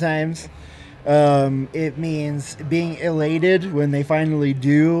Rapids sometimes. It means being elated when they finally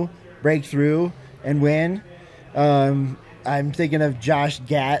do break through and win. I'm thinking of Josh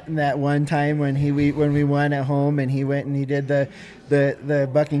Gatt in that one time when we won at home and he went and he did the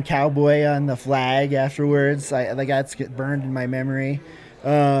bucking cowboy on the flag afterwards. That's burned in my memory.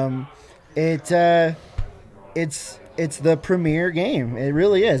 It's the premier game. It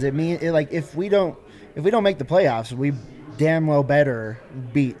really is. If we don't make the playoffs, we damn well better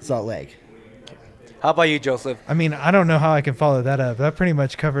beat Salt Lake. How about you, Joseph? I mean, I don't know how I can follow that up. That pretty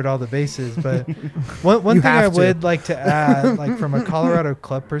much covered all the bases. But one thing I would like to add, from a Colorado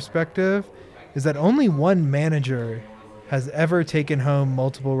club perspective, is that only one manager has ever taken home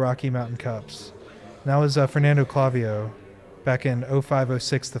multiple Rocky Mountain Cups. And that was Fernando Clavio back in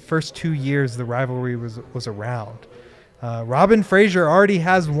 05-06, the first 2 years the rivalry was around. Robin Fraser already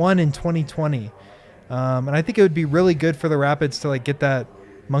has one in 2020. And I think it would be really good for the Rapids to get that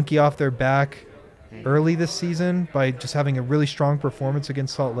monkey off their back early this season by just having a really strong performance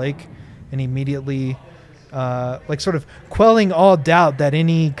against Salt Lake and immediately sort of quelling all doubt that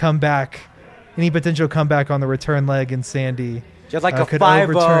any potential comeback on the return leg in Sandy Just like a could 5-0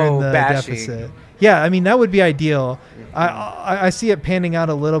 overturn the bashing. deficit. Yeah, I mean, that would be ideal. I see it panning out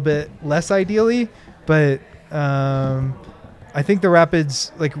a little bit less ideally, but I think the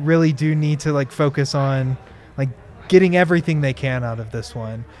Rapids really do need to focus on getting everything they can out of this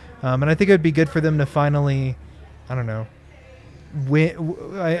one. And I think it would be good for them to finally, I don't know, win.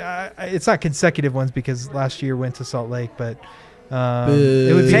 It's not consecutive ones because last year went to Salt Lake, but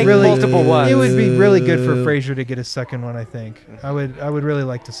it would be Take really multiple ones. It would be really good for Fraser to get a second one. I think I would really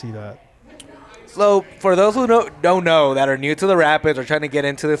like to see that. So, for those who don't know, that are new to the Rapids or trying to get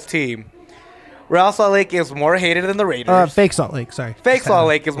into this team, Real Salt Lake is more hated than the Raiders. Fake Salt Lake, sorry. Fake Salt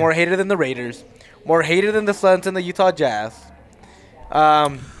Lake is more hated than the Raiders, more hated than the Suns and the Utah Jazz.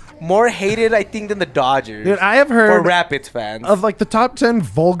 More hated, I think, than the Dodgers. Dude, I have for heard Rapids fans. of the top 10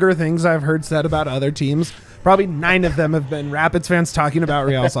 vulgar things I've heard said about other teams. Probably 9 of them have been Rapids fans talking about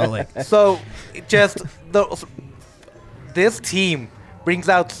Real Salt Lake. So, this team brings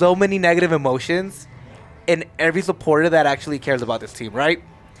out so many negative emotions in every supporter that actually cares about this team, right?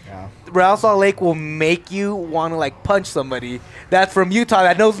 Yeah. Real Salt Lake will make you want to punch somebody that's from Utah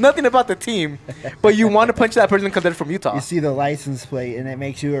that knows nothing about the team, but you want to punch that person because they're from Utah. You see the license plate and it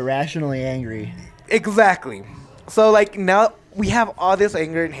makes you irrationally angry. Exactly. So now we have all this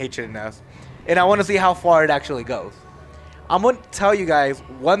anger and hatred in us, and I want to see how far it actually goes. I'm going to tell you guys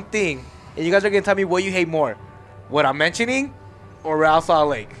one thing, and you guys are going to tell me what you hate more, what I'm mentioning or Real Salt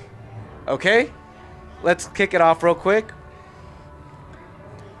Lake. Okay? Let's kick it off real quick.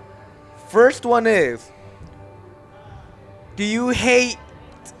 First one is, do you hate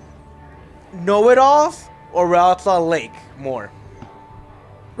know-it-alls or Real Salt Lake more?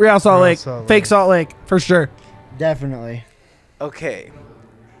 Real Salt Real Lake. Salt Fake Lake. Salt Lake, for sure. Definitely. Okay.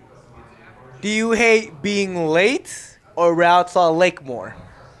 Do you hate being late or Real Salt Lake more?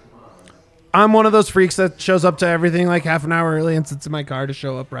 I'm one of those freaks that shows up to everything like half an hour early and sits in my car to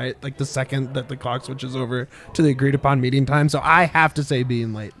show up right like the second that the clock switches over to the agreed upon meeting time. So I have to say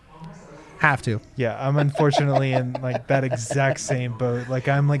being late. Have to. Yeah, I'm unfortunately in like that exact same boat. Like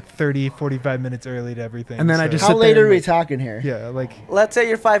I'm like 30, 45 minutes early to everything. And then I just How sit there late and are we wait. talking here? yeah, like Let's say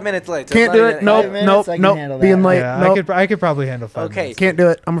you're 5 minutes late. So Can't it's do not it. even- Nope. 5 minutes, Nope. I can Nope. handle Being that. late. yeah, Nope. I could probably handle 5 Okay. minutes. Can't do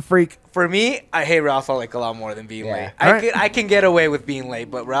it. I'm a freak. For me, I hate Real Salt Lake a lot more than being Yeah. late. Alright. I can get away with being late,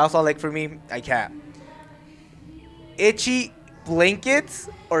 but Real Salt Lake for me, I can't. Itchy blankets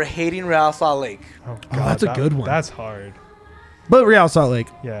or hating Real Salt Lake? Oh, that's a good one. That's hard. But Real Salt Lake,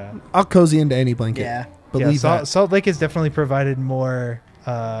 Yeah. I'll cozy into any blanket. Yeah. Believe that. Salt Lake has definitely provided more,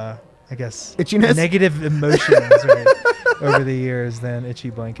 I guess, Itchiness? negative emotions right, over the years than itchy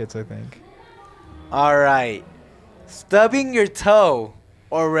blankets, I think. All right. Stubbing your toe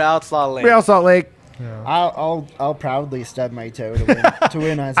or Real Salt Lake? Real Salt Lake. Yeah. I'll proudly stub my toe to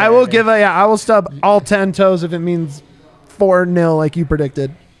win on I will Saturday. I will stub all 10 toes if it means 4-0 like you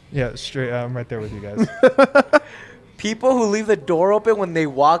predicted. Yeah, straight. I'm right there with you guys. People who leave the door open when they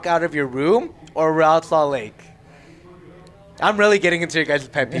walk out of your room or Real Salt Lake? I'm really getting into your guys'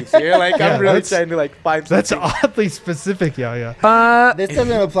 pet peeves here. Like, Yeah, I'm really that's- trying to, like, find That's something. oddly specific, yeah. This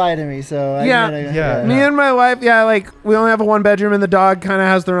doesn't apply to me, so I'm Yeah. gonna, Yeah. Me and my wife, like we only have a 1-bedroom and the dog kind of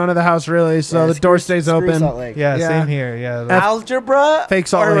has the run of the house really, so Yeah, the door screw- stays screw open. Salt Lake. Yeah, Yeah. same here. Yeah. Algebra Fake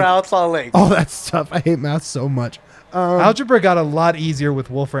Salt or Lake. Real Salt Lake? Oh, that's tough. I hate math so much. Algebra got a lot easier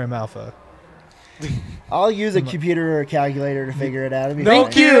with Wolfram Alpha. I'll use a computer or a calculator to figure it out. It'll be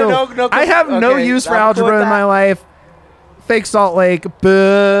Thank fine. you. No, I have no okay, use for I'm cool with algebra in that. my life. Fake Salt Lake.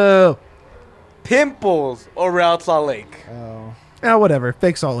 Boo. Pimples or Real Salt Lake? Oh. Yeah, whatever.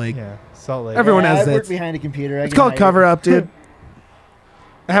 Fake Salt Lake. Yeah, Salt Lake. Everyone Yeah, has I work zits. behind a computer. I It's can called hide cover it. up, dude.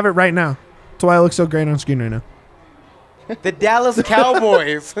 I have it right now. That's why I look so great on screen right now. The Dallas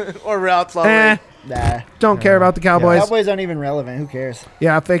Cowboys or Real Salt Eh, Lake? Nah. don't care about the Cowboys. Cowboys aren't even relevant. Who cares?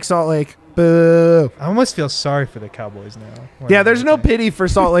 Yeah, Fake Salt Lake. Boo. I almost feel sorry for the Cowboys now. Yeah, there's no pity for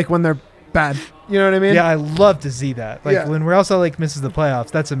Salt Lake when they're bad. You know what I mean? Yeah, I love to see that. Like Yeah. when Real Salt Lake misses the playoffs,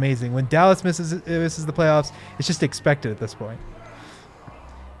 that's amazing. When Dallas misses the playoffs, it's just expected at this point.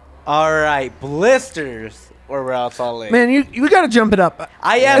 All right, blisters or Real Salt Lake? Man, you got to jump it up.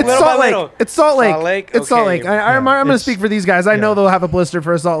 I am It's little Salt by Lake. little. It's Salt Lake. Salt Lake? It's Salt Okay. Lake. I'm going to It's- speak for these guys. I know yeah. they'll have a blister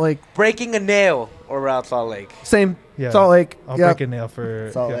for Salt Lake. Breaking a nail or Real Salt Lake? Same. Yeah. Salt Lake. I'll Yep. break a nail for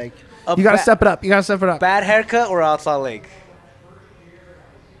Salt yeah. Lake. A You got to ba- step it up. You got to step it up. Bad haircut or Real Salt Lake?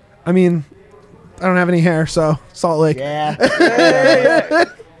 I mean, I don't have any hair, so Salt Lake. Yeah.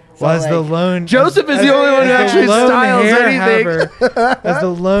 Was Salt the Lake. lone Joseph is the only one who as the actually lone styles hair anything. haver- as the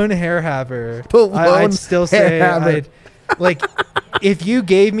lone hair haver, The lone I'd still say hair haver. I'd like if you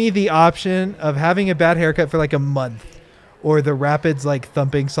gave me the option of having a bad haircut for like a month or the Rapids like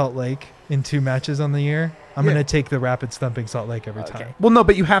thumping Salt Lake in 2 matches on the year, I'm Yeah. gonna take the Rapids thumping Salt Lake every Okay. time. Well, no,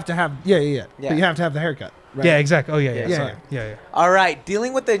 but you have to have. Yeah. Yeah. But you have to have the haircut. Right. Yeah, exactly. Oh yeah, yeah, Yeah. sorry. Yeah. All right,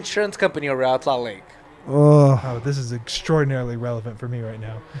 dealing with the insurance company or Real Salt Lake? Oh. Oh, this is extraordinarily relevant for me right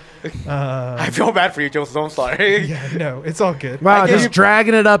now. I feel bad for you, Joseph. I'm sorry. Yeah, no, it's all good. Wow, I gave just you-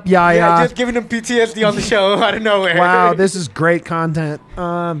 dragging it up, Yeah, Yaya. just giving him PTSD on the show out of nowhere. Wow, this is great content.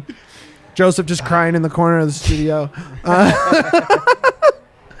 Joseph just crying in the corner of the studio.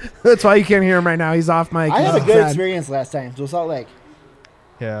 That's why you can't hear him right now. He's off mic. I had a He's good sad. experience last time. So Salt Lake.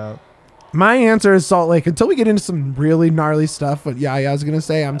 Yeah. My answer is Salt Lake. Until we get into some really gnarly stuff, what Yaya's going to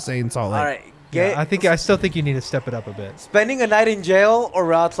say, I'm saying Salt Lake. All right, Yeah, I still think you need to step it up a bit. spending a night in jail or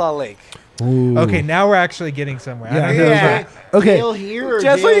Real Salt Lake? Ooh. Okay, now we're actually getting somewhere. I Yeah, don't yeah, know. yeah. Okay. Jail here or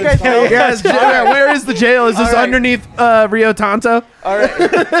Just so jail you in guys Salt know. Lake? Yes, yeah, where is the jail? Is this All right. underneath Rio Tonto? All right,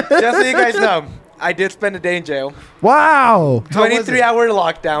 just so you guys know, I did spend a day in jail. Wow. How was it? 23-hour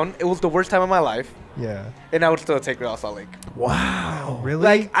lockdown. It was the worst time of my life, Yeah. and I would still take Real Salt Lake. Wow. Really?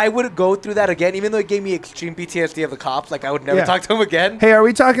 Like, I would go through that again, even though it gave me extreme PTSD of the cops. Like, I would never Yeah. talk to them again. Hey, are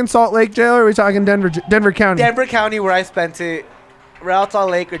we talking Salt Lake jail or are we talking Denver County? Denver County, where I spent it, Real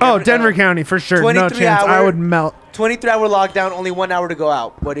Salt Lake. Or Oh, Denver County for sure. No 23 chance. I hour- would melt. 23-hour lockdown, only 1 hour to go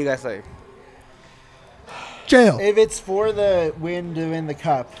out. What do you guys say? Jail. If it's for the win to win the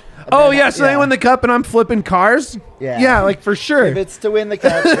cup. Oh then- yeah, so they win the cup and I'm flipping cars. Yeah. Yeah, like for sure. If it's to win the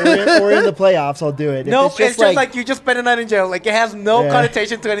cup or in the playoffs, I'll do it. If Nope, it's just like you just spent a night in jail. Like, it has no Yeah.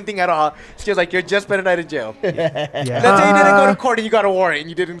 connotation to anything at all. It's just like, you're just spent a night in jail. yeah. Let's say you didn't go to court and you got a warrant and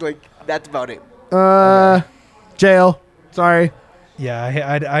you didn't, like, that's about it. Jail. Sorry.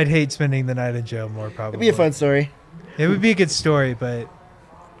 Yeah, I'd hate spending the night in jail more probably. it'd be a fun story. It would be a good story, but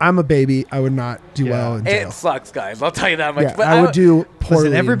I'm a baby. I would not do Yeah. well in jail. It sucks, guys. I'll tell you that much. Yeah, But I would do poorly.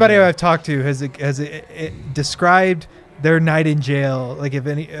 listen, in everybody jail. I've talked to has described their night in jail, like if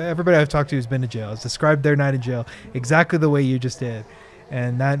everybody I've talked to who's been to jail has described their night in jail exactly the way you just did,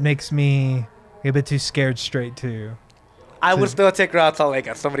 and that makes me a bit too scared straight to. I would still take Real Salt Lake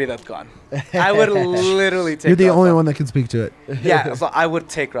as somebody that's gone. I would literally take. You're the Real only Salt- one that can speak to it. Yeah, so I would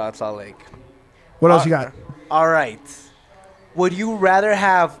take Real Salt Lake. What else you got? All right. Would you rather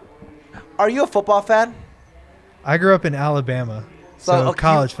have? Are you a football fan? I grew up in Alabama, so okay,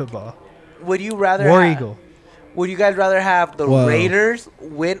 college football. Would you rather? War Eagle. Would you guys rather have the Whoa. Raiders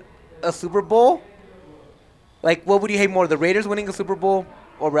win a Super Bowl? Like, what would you hate more, the Raiders winning a Super Bowl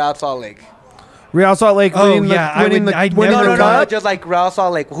or Real Salt Lake? Real Salt Lake Oh, winning yeah, I winning would- the, I'd winning never the No, cup just like Real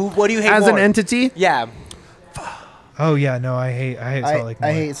Salt Lake. What do you hate as more? an entity. Yeah. Oh yeah, no, I hate Salt Lake. I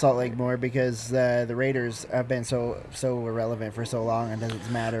more. hate Salt Lake more because the Raiders have been so irrelevant for so long. It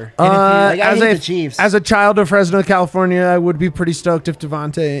doesn't matter. And if you- Like, I as hate a the Chiefs. as a child of Fresno, California, I would be pretty stoked if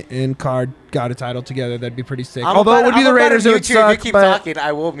Devontae and Card got a title together. That'd be pretty sick. Although it would be the Raiders, it would If you suck. keep But talking,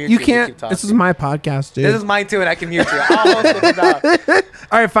 I will mute you. you if you can't. keep talking. This is my podcast, dude. This is mine too, and I can mute you. I'll host it now.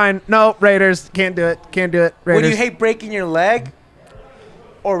 All right, fine. No, Raiders can't do it. Can't do it. Raiders. Would you hate breaking your leg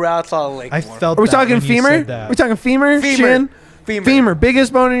or Real Salt Lake? I more? felt. Are we that talking when you femur? said that. Are we talking femur? Femur. Shin? Femur.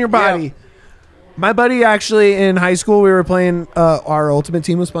 Biggest bone in your body. Yeah. My buddy actually in high school, we were playing, our ultimate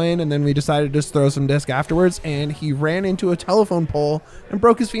team was playing, and then we decided to just throw some disc afterwards, and he ran into a telephone pole and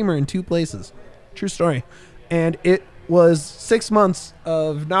broke his femur in 2 places. True story. And it was 6 months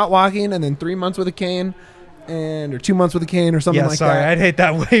of not walking, and then 3 months with a cane, or 2 months with a cane, or something Yeah, like sorry, that. I'd hate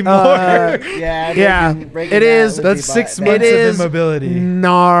that way more. yeah, yeah, breaking it that is. would That's be 6 bad. months It of is immobility.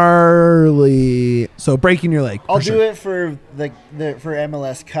 gnarly. So breaking your leg. I'll for do sure. it for for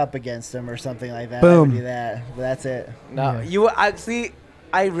MLS Cup against them or something like that. I Boom. would do that, but that's it. No, Yeah. I see.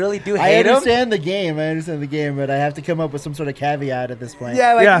 I really do I hate him. understand the game. But I have to come up with some sort of caveat at this point.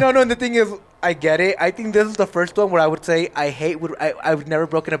 Yeah, like Yeah. no. And the thing is, I get it. I think this is the first one where I would say I've never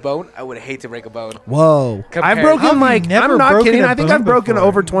broken a bone. I would hate to break a bone. Whoa. Compared- I've How broken have you like, never I'm not broken kidding. a I think bone I've broken before?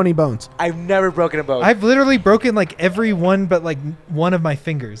 over 20 bones. I've never broken a bone. I've literally broken like every one but like one of my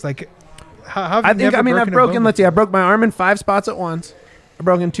fingers. Like, how have you I think, never I mean, I've a broken, bone let's see, I before? broke my arm in 5 spots at once. I've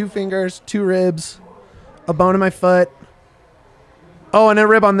broken 2 fingers, 2 ribs, a bone in my foot. Oh, and a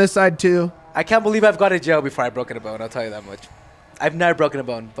rib on this side too. I can't believe I've gone to jail before I've broken a bone. I'll tell you that much. I've never broken a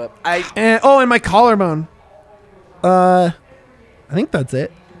bone, but And my collarbone. I think that's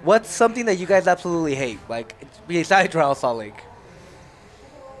it. What's something that you guys absolutely hate? Like besides Real Salt Lake.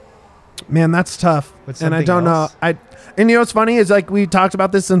 Man, that's tough. What's And I something don't else? know. And you know what's funny is like we talked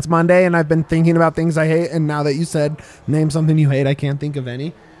about this since Monday, and I've been thinking about things I hate. And now that you said name something you hate, I can't think of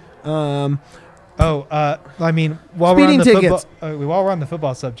any. I mean, while we're on Speeding the tickets. football, while we're on the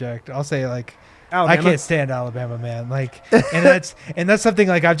football subject, I'll say like Alabama. I can't stand Alabama, man. Like, and that's something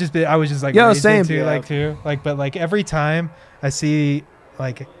like I was just like Yo, raised same. into, Yeah. like too, like, but like every time I see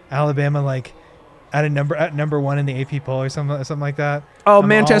like Alabama like at number 1 in the AP poll or something like that. Oh, I'm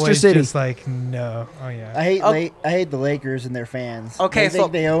Manchester always City. Just like no, oh yeah. I hate Oh. I hate the Lakers and their fans. Okay, they think so-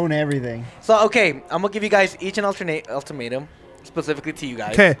 they own everything. So okay, I'm gonna give you guys each an ultimatum, specifically to you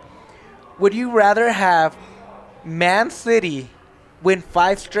guys. Okay. Would you rather have Man City win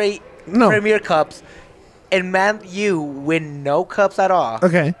 5 straight No. Premier Cups and Man U win no cups at all,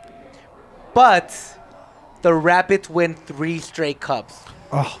 Okay. but the Rapids win 3 straight cups?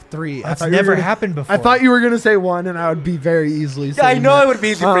 Oh, 3. That's thought you were never gonna- happened before. I thought you were going to say 1, and I would be very easily Yeah, I saying know that. it would be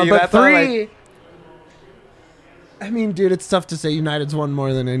easy for you. But That's all, like- 3. I mean, dude, it's tough to say United's won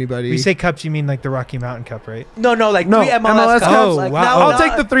more than anybody. When you say cups, you mean like the Rocky Mountain Cup, right? No, like No, 3 MLS, MLS cups. cups. Like, Oh, wow. now- I'll now-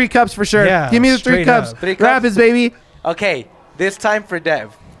 take the 3 cups for sure. Yeah, Give me the 3 straight cups. up. 3 cups. Rapids, baby. Okay, this time for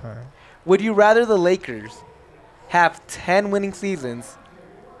Dev. All right. Would you rather the Lakers have 10 winning seasons,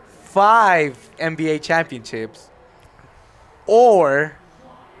 5 NBA championships,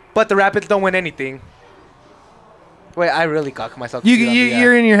 but the Rapids don't win anything? Wait, I really cocked myself.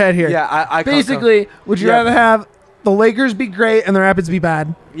 You're in your head here. Yeah, I Basically, would you Yeah. rather have the Lakers be great and the Rapids be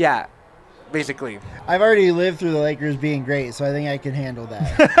bad? Yeah, basically. I've already lived through the Lakers being great, so I think I can handle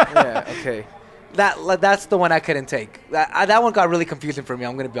that. Yeah, okay. That's the one I couldn't take. That one got really confusing for me.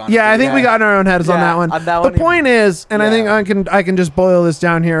 I'm gonna be honest. Yeah, I with think you. we got in our own heads on Yeah, that one. on that The one, point is, and I think yeah. I can just boil this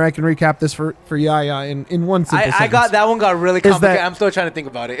down here. I can recap this for Yaya in one simple I sentence. got that one got really Is that- complicated. I'm still trying to think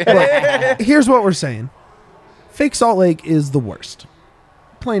about it. Here's what we're saying. Fake Salt Lake is the worst.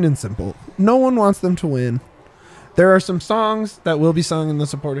 Plain and simple. No one wants them to win. There are some songs that will be sung in the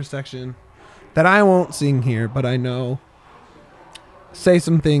supporter section that I won't sing here, but I know say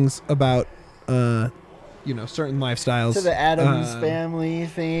some things about certain lifestyles. To the Adams Uh, family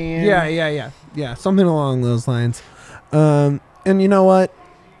thing. Yeah, something along those lines. And you know what?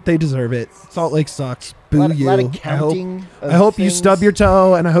 They deserve it. Salt Lake sucks. Boo you. Lot of counting I hope you things. stub your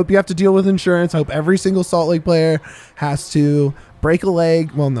toe, and I hope you have to deal with insurance. I hope every single Salt Lake player has to break a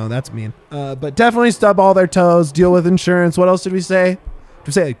leg. Well, no, that's mean. But definitely stub all their toes, deal with insurance. What else did we say? Did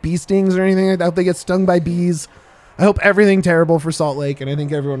we say like bee stings or anything like that? I hope they get stung by bees. I hope everything terrible for Salt Lake, and I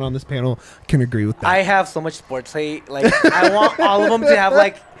think everyone on this panel can agree with that. I have so much sports hate. Like, I want all of them to have,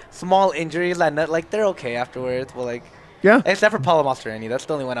 like, small injuries. Like, they're okay afterwards. But, like, yeah. except for Paulo Mastroeni. That's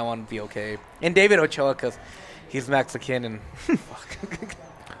the only one I want to be okay. And David Ochoa, because he's Mexican and fuck.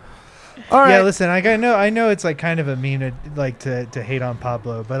 All right. Yeah, listen, I know it's like kind of a mean to hate on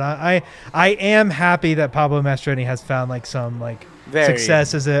Pablo, but I am happy that Pablo Mastroeni has found like some like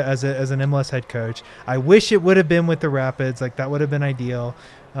success as an MLS head coach. I wish it would have been with the Rapids, like that would have been ideal.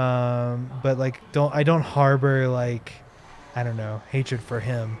 But like I don't harbor like, I don't know, hatred for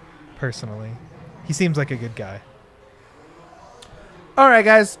him personally. He seems like a good guy. All right,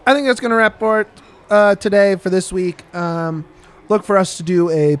 guys. I think that's going to wrap for it today for this week. Look for us to do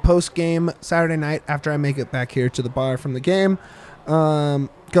a post-game Saturday night after I make it back here to the bar from the game. Go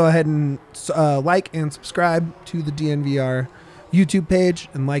ahead and like and subscribe to the DNVR YouTube page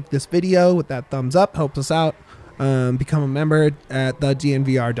and like this video with that thumbs up. Helps us out. Become a member at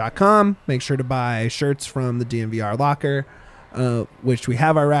thednvr.com. Make sure to buy shirts from the DNVR locker. Which we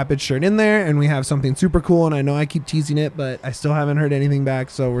have our Rapid shirt in there, and we have something super cool, and I know I keep teasing it, but I still haven't heard anything back,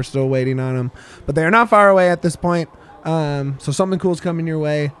 so we're still waiting on them. But they are not far away at this point, so something cool is coming your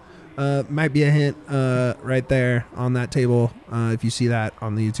way. Might be a hint right there on that table if you see that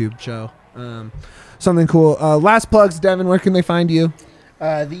on the YouTube show. Something cool. Last plugs, Devin, where can they find you?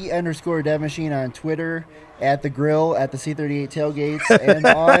 The_Dev Machine on Twitter, at the grill, at the C38 tailgates, and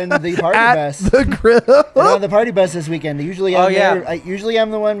on the party bus. The grill. And on the party bus this weekend. Usually I'm yeah. there. Usually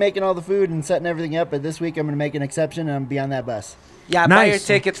I'm the one making all the food and setting everything up, but this week I'm going to make an exception and I'm be on that bus. Yeah, Nice. buy your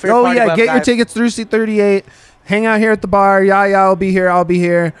tickets for your party bus, get your guys. tickets through C38. Hang out here at the bar. Yaya will be here. I'll be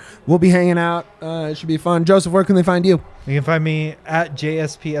here. We'll be hanging out. It should be fun. Joseph, where can they find you? You can find me at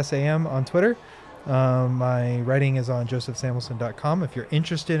JSPSAM on Twitter. My writing is on josephsamuelson.com. If you're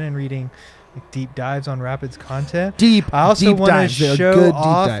interested in reading like deep dives on Rapids content, I also want to show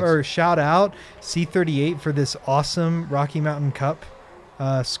off or shout out C38 for this awesome Rocky Mountain Cup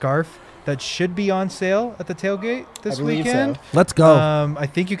scarf that should be on sale at the tailgate this weekend. So. Let's go. I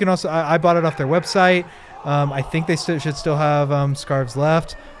think you can also. I bought it off their website. I think they should still have scarves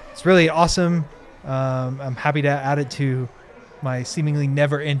left. It's really awesome. I'm happy to add it to my seemingly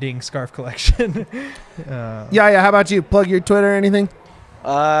never-ending scarf collection. Yeah. How about you? Plug your Twitter or anything?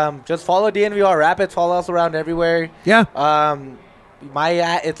 Just follow DNVR Rapids. Follow us around everywhere. Yeah. My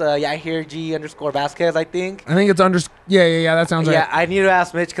it's Yahir G_Vasquez, I think. I think it's Yeah. That sounds right. Yeah, I need to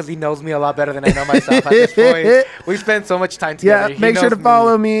ask Mitch because he knows me a lot better than I know myself at this point. We spend so much time together. Yeah. Make sure to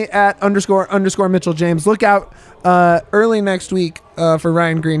follow me at __ Mitchell James. Look out early next week for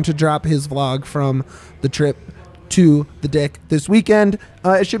Ryan Green to drop his vlog from the trip to the Dick this weekend.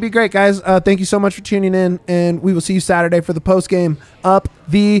 It should be great, guys. Thank you so much for tuning in, and we will see you Saturday for the post game. Up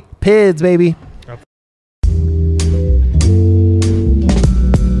the Pids, baby.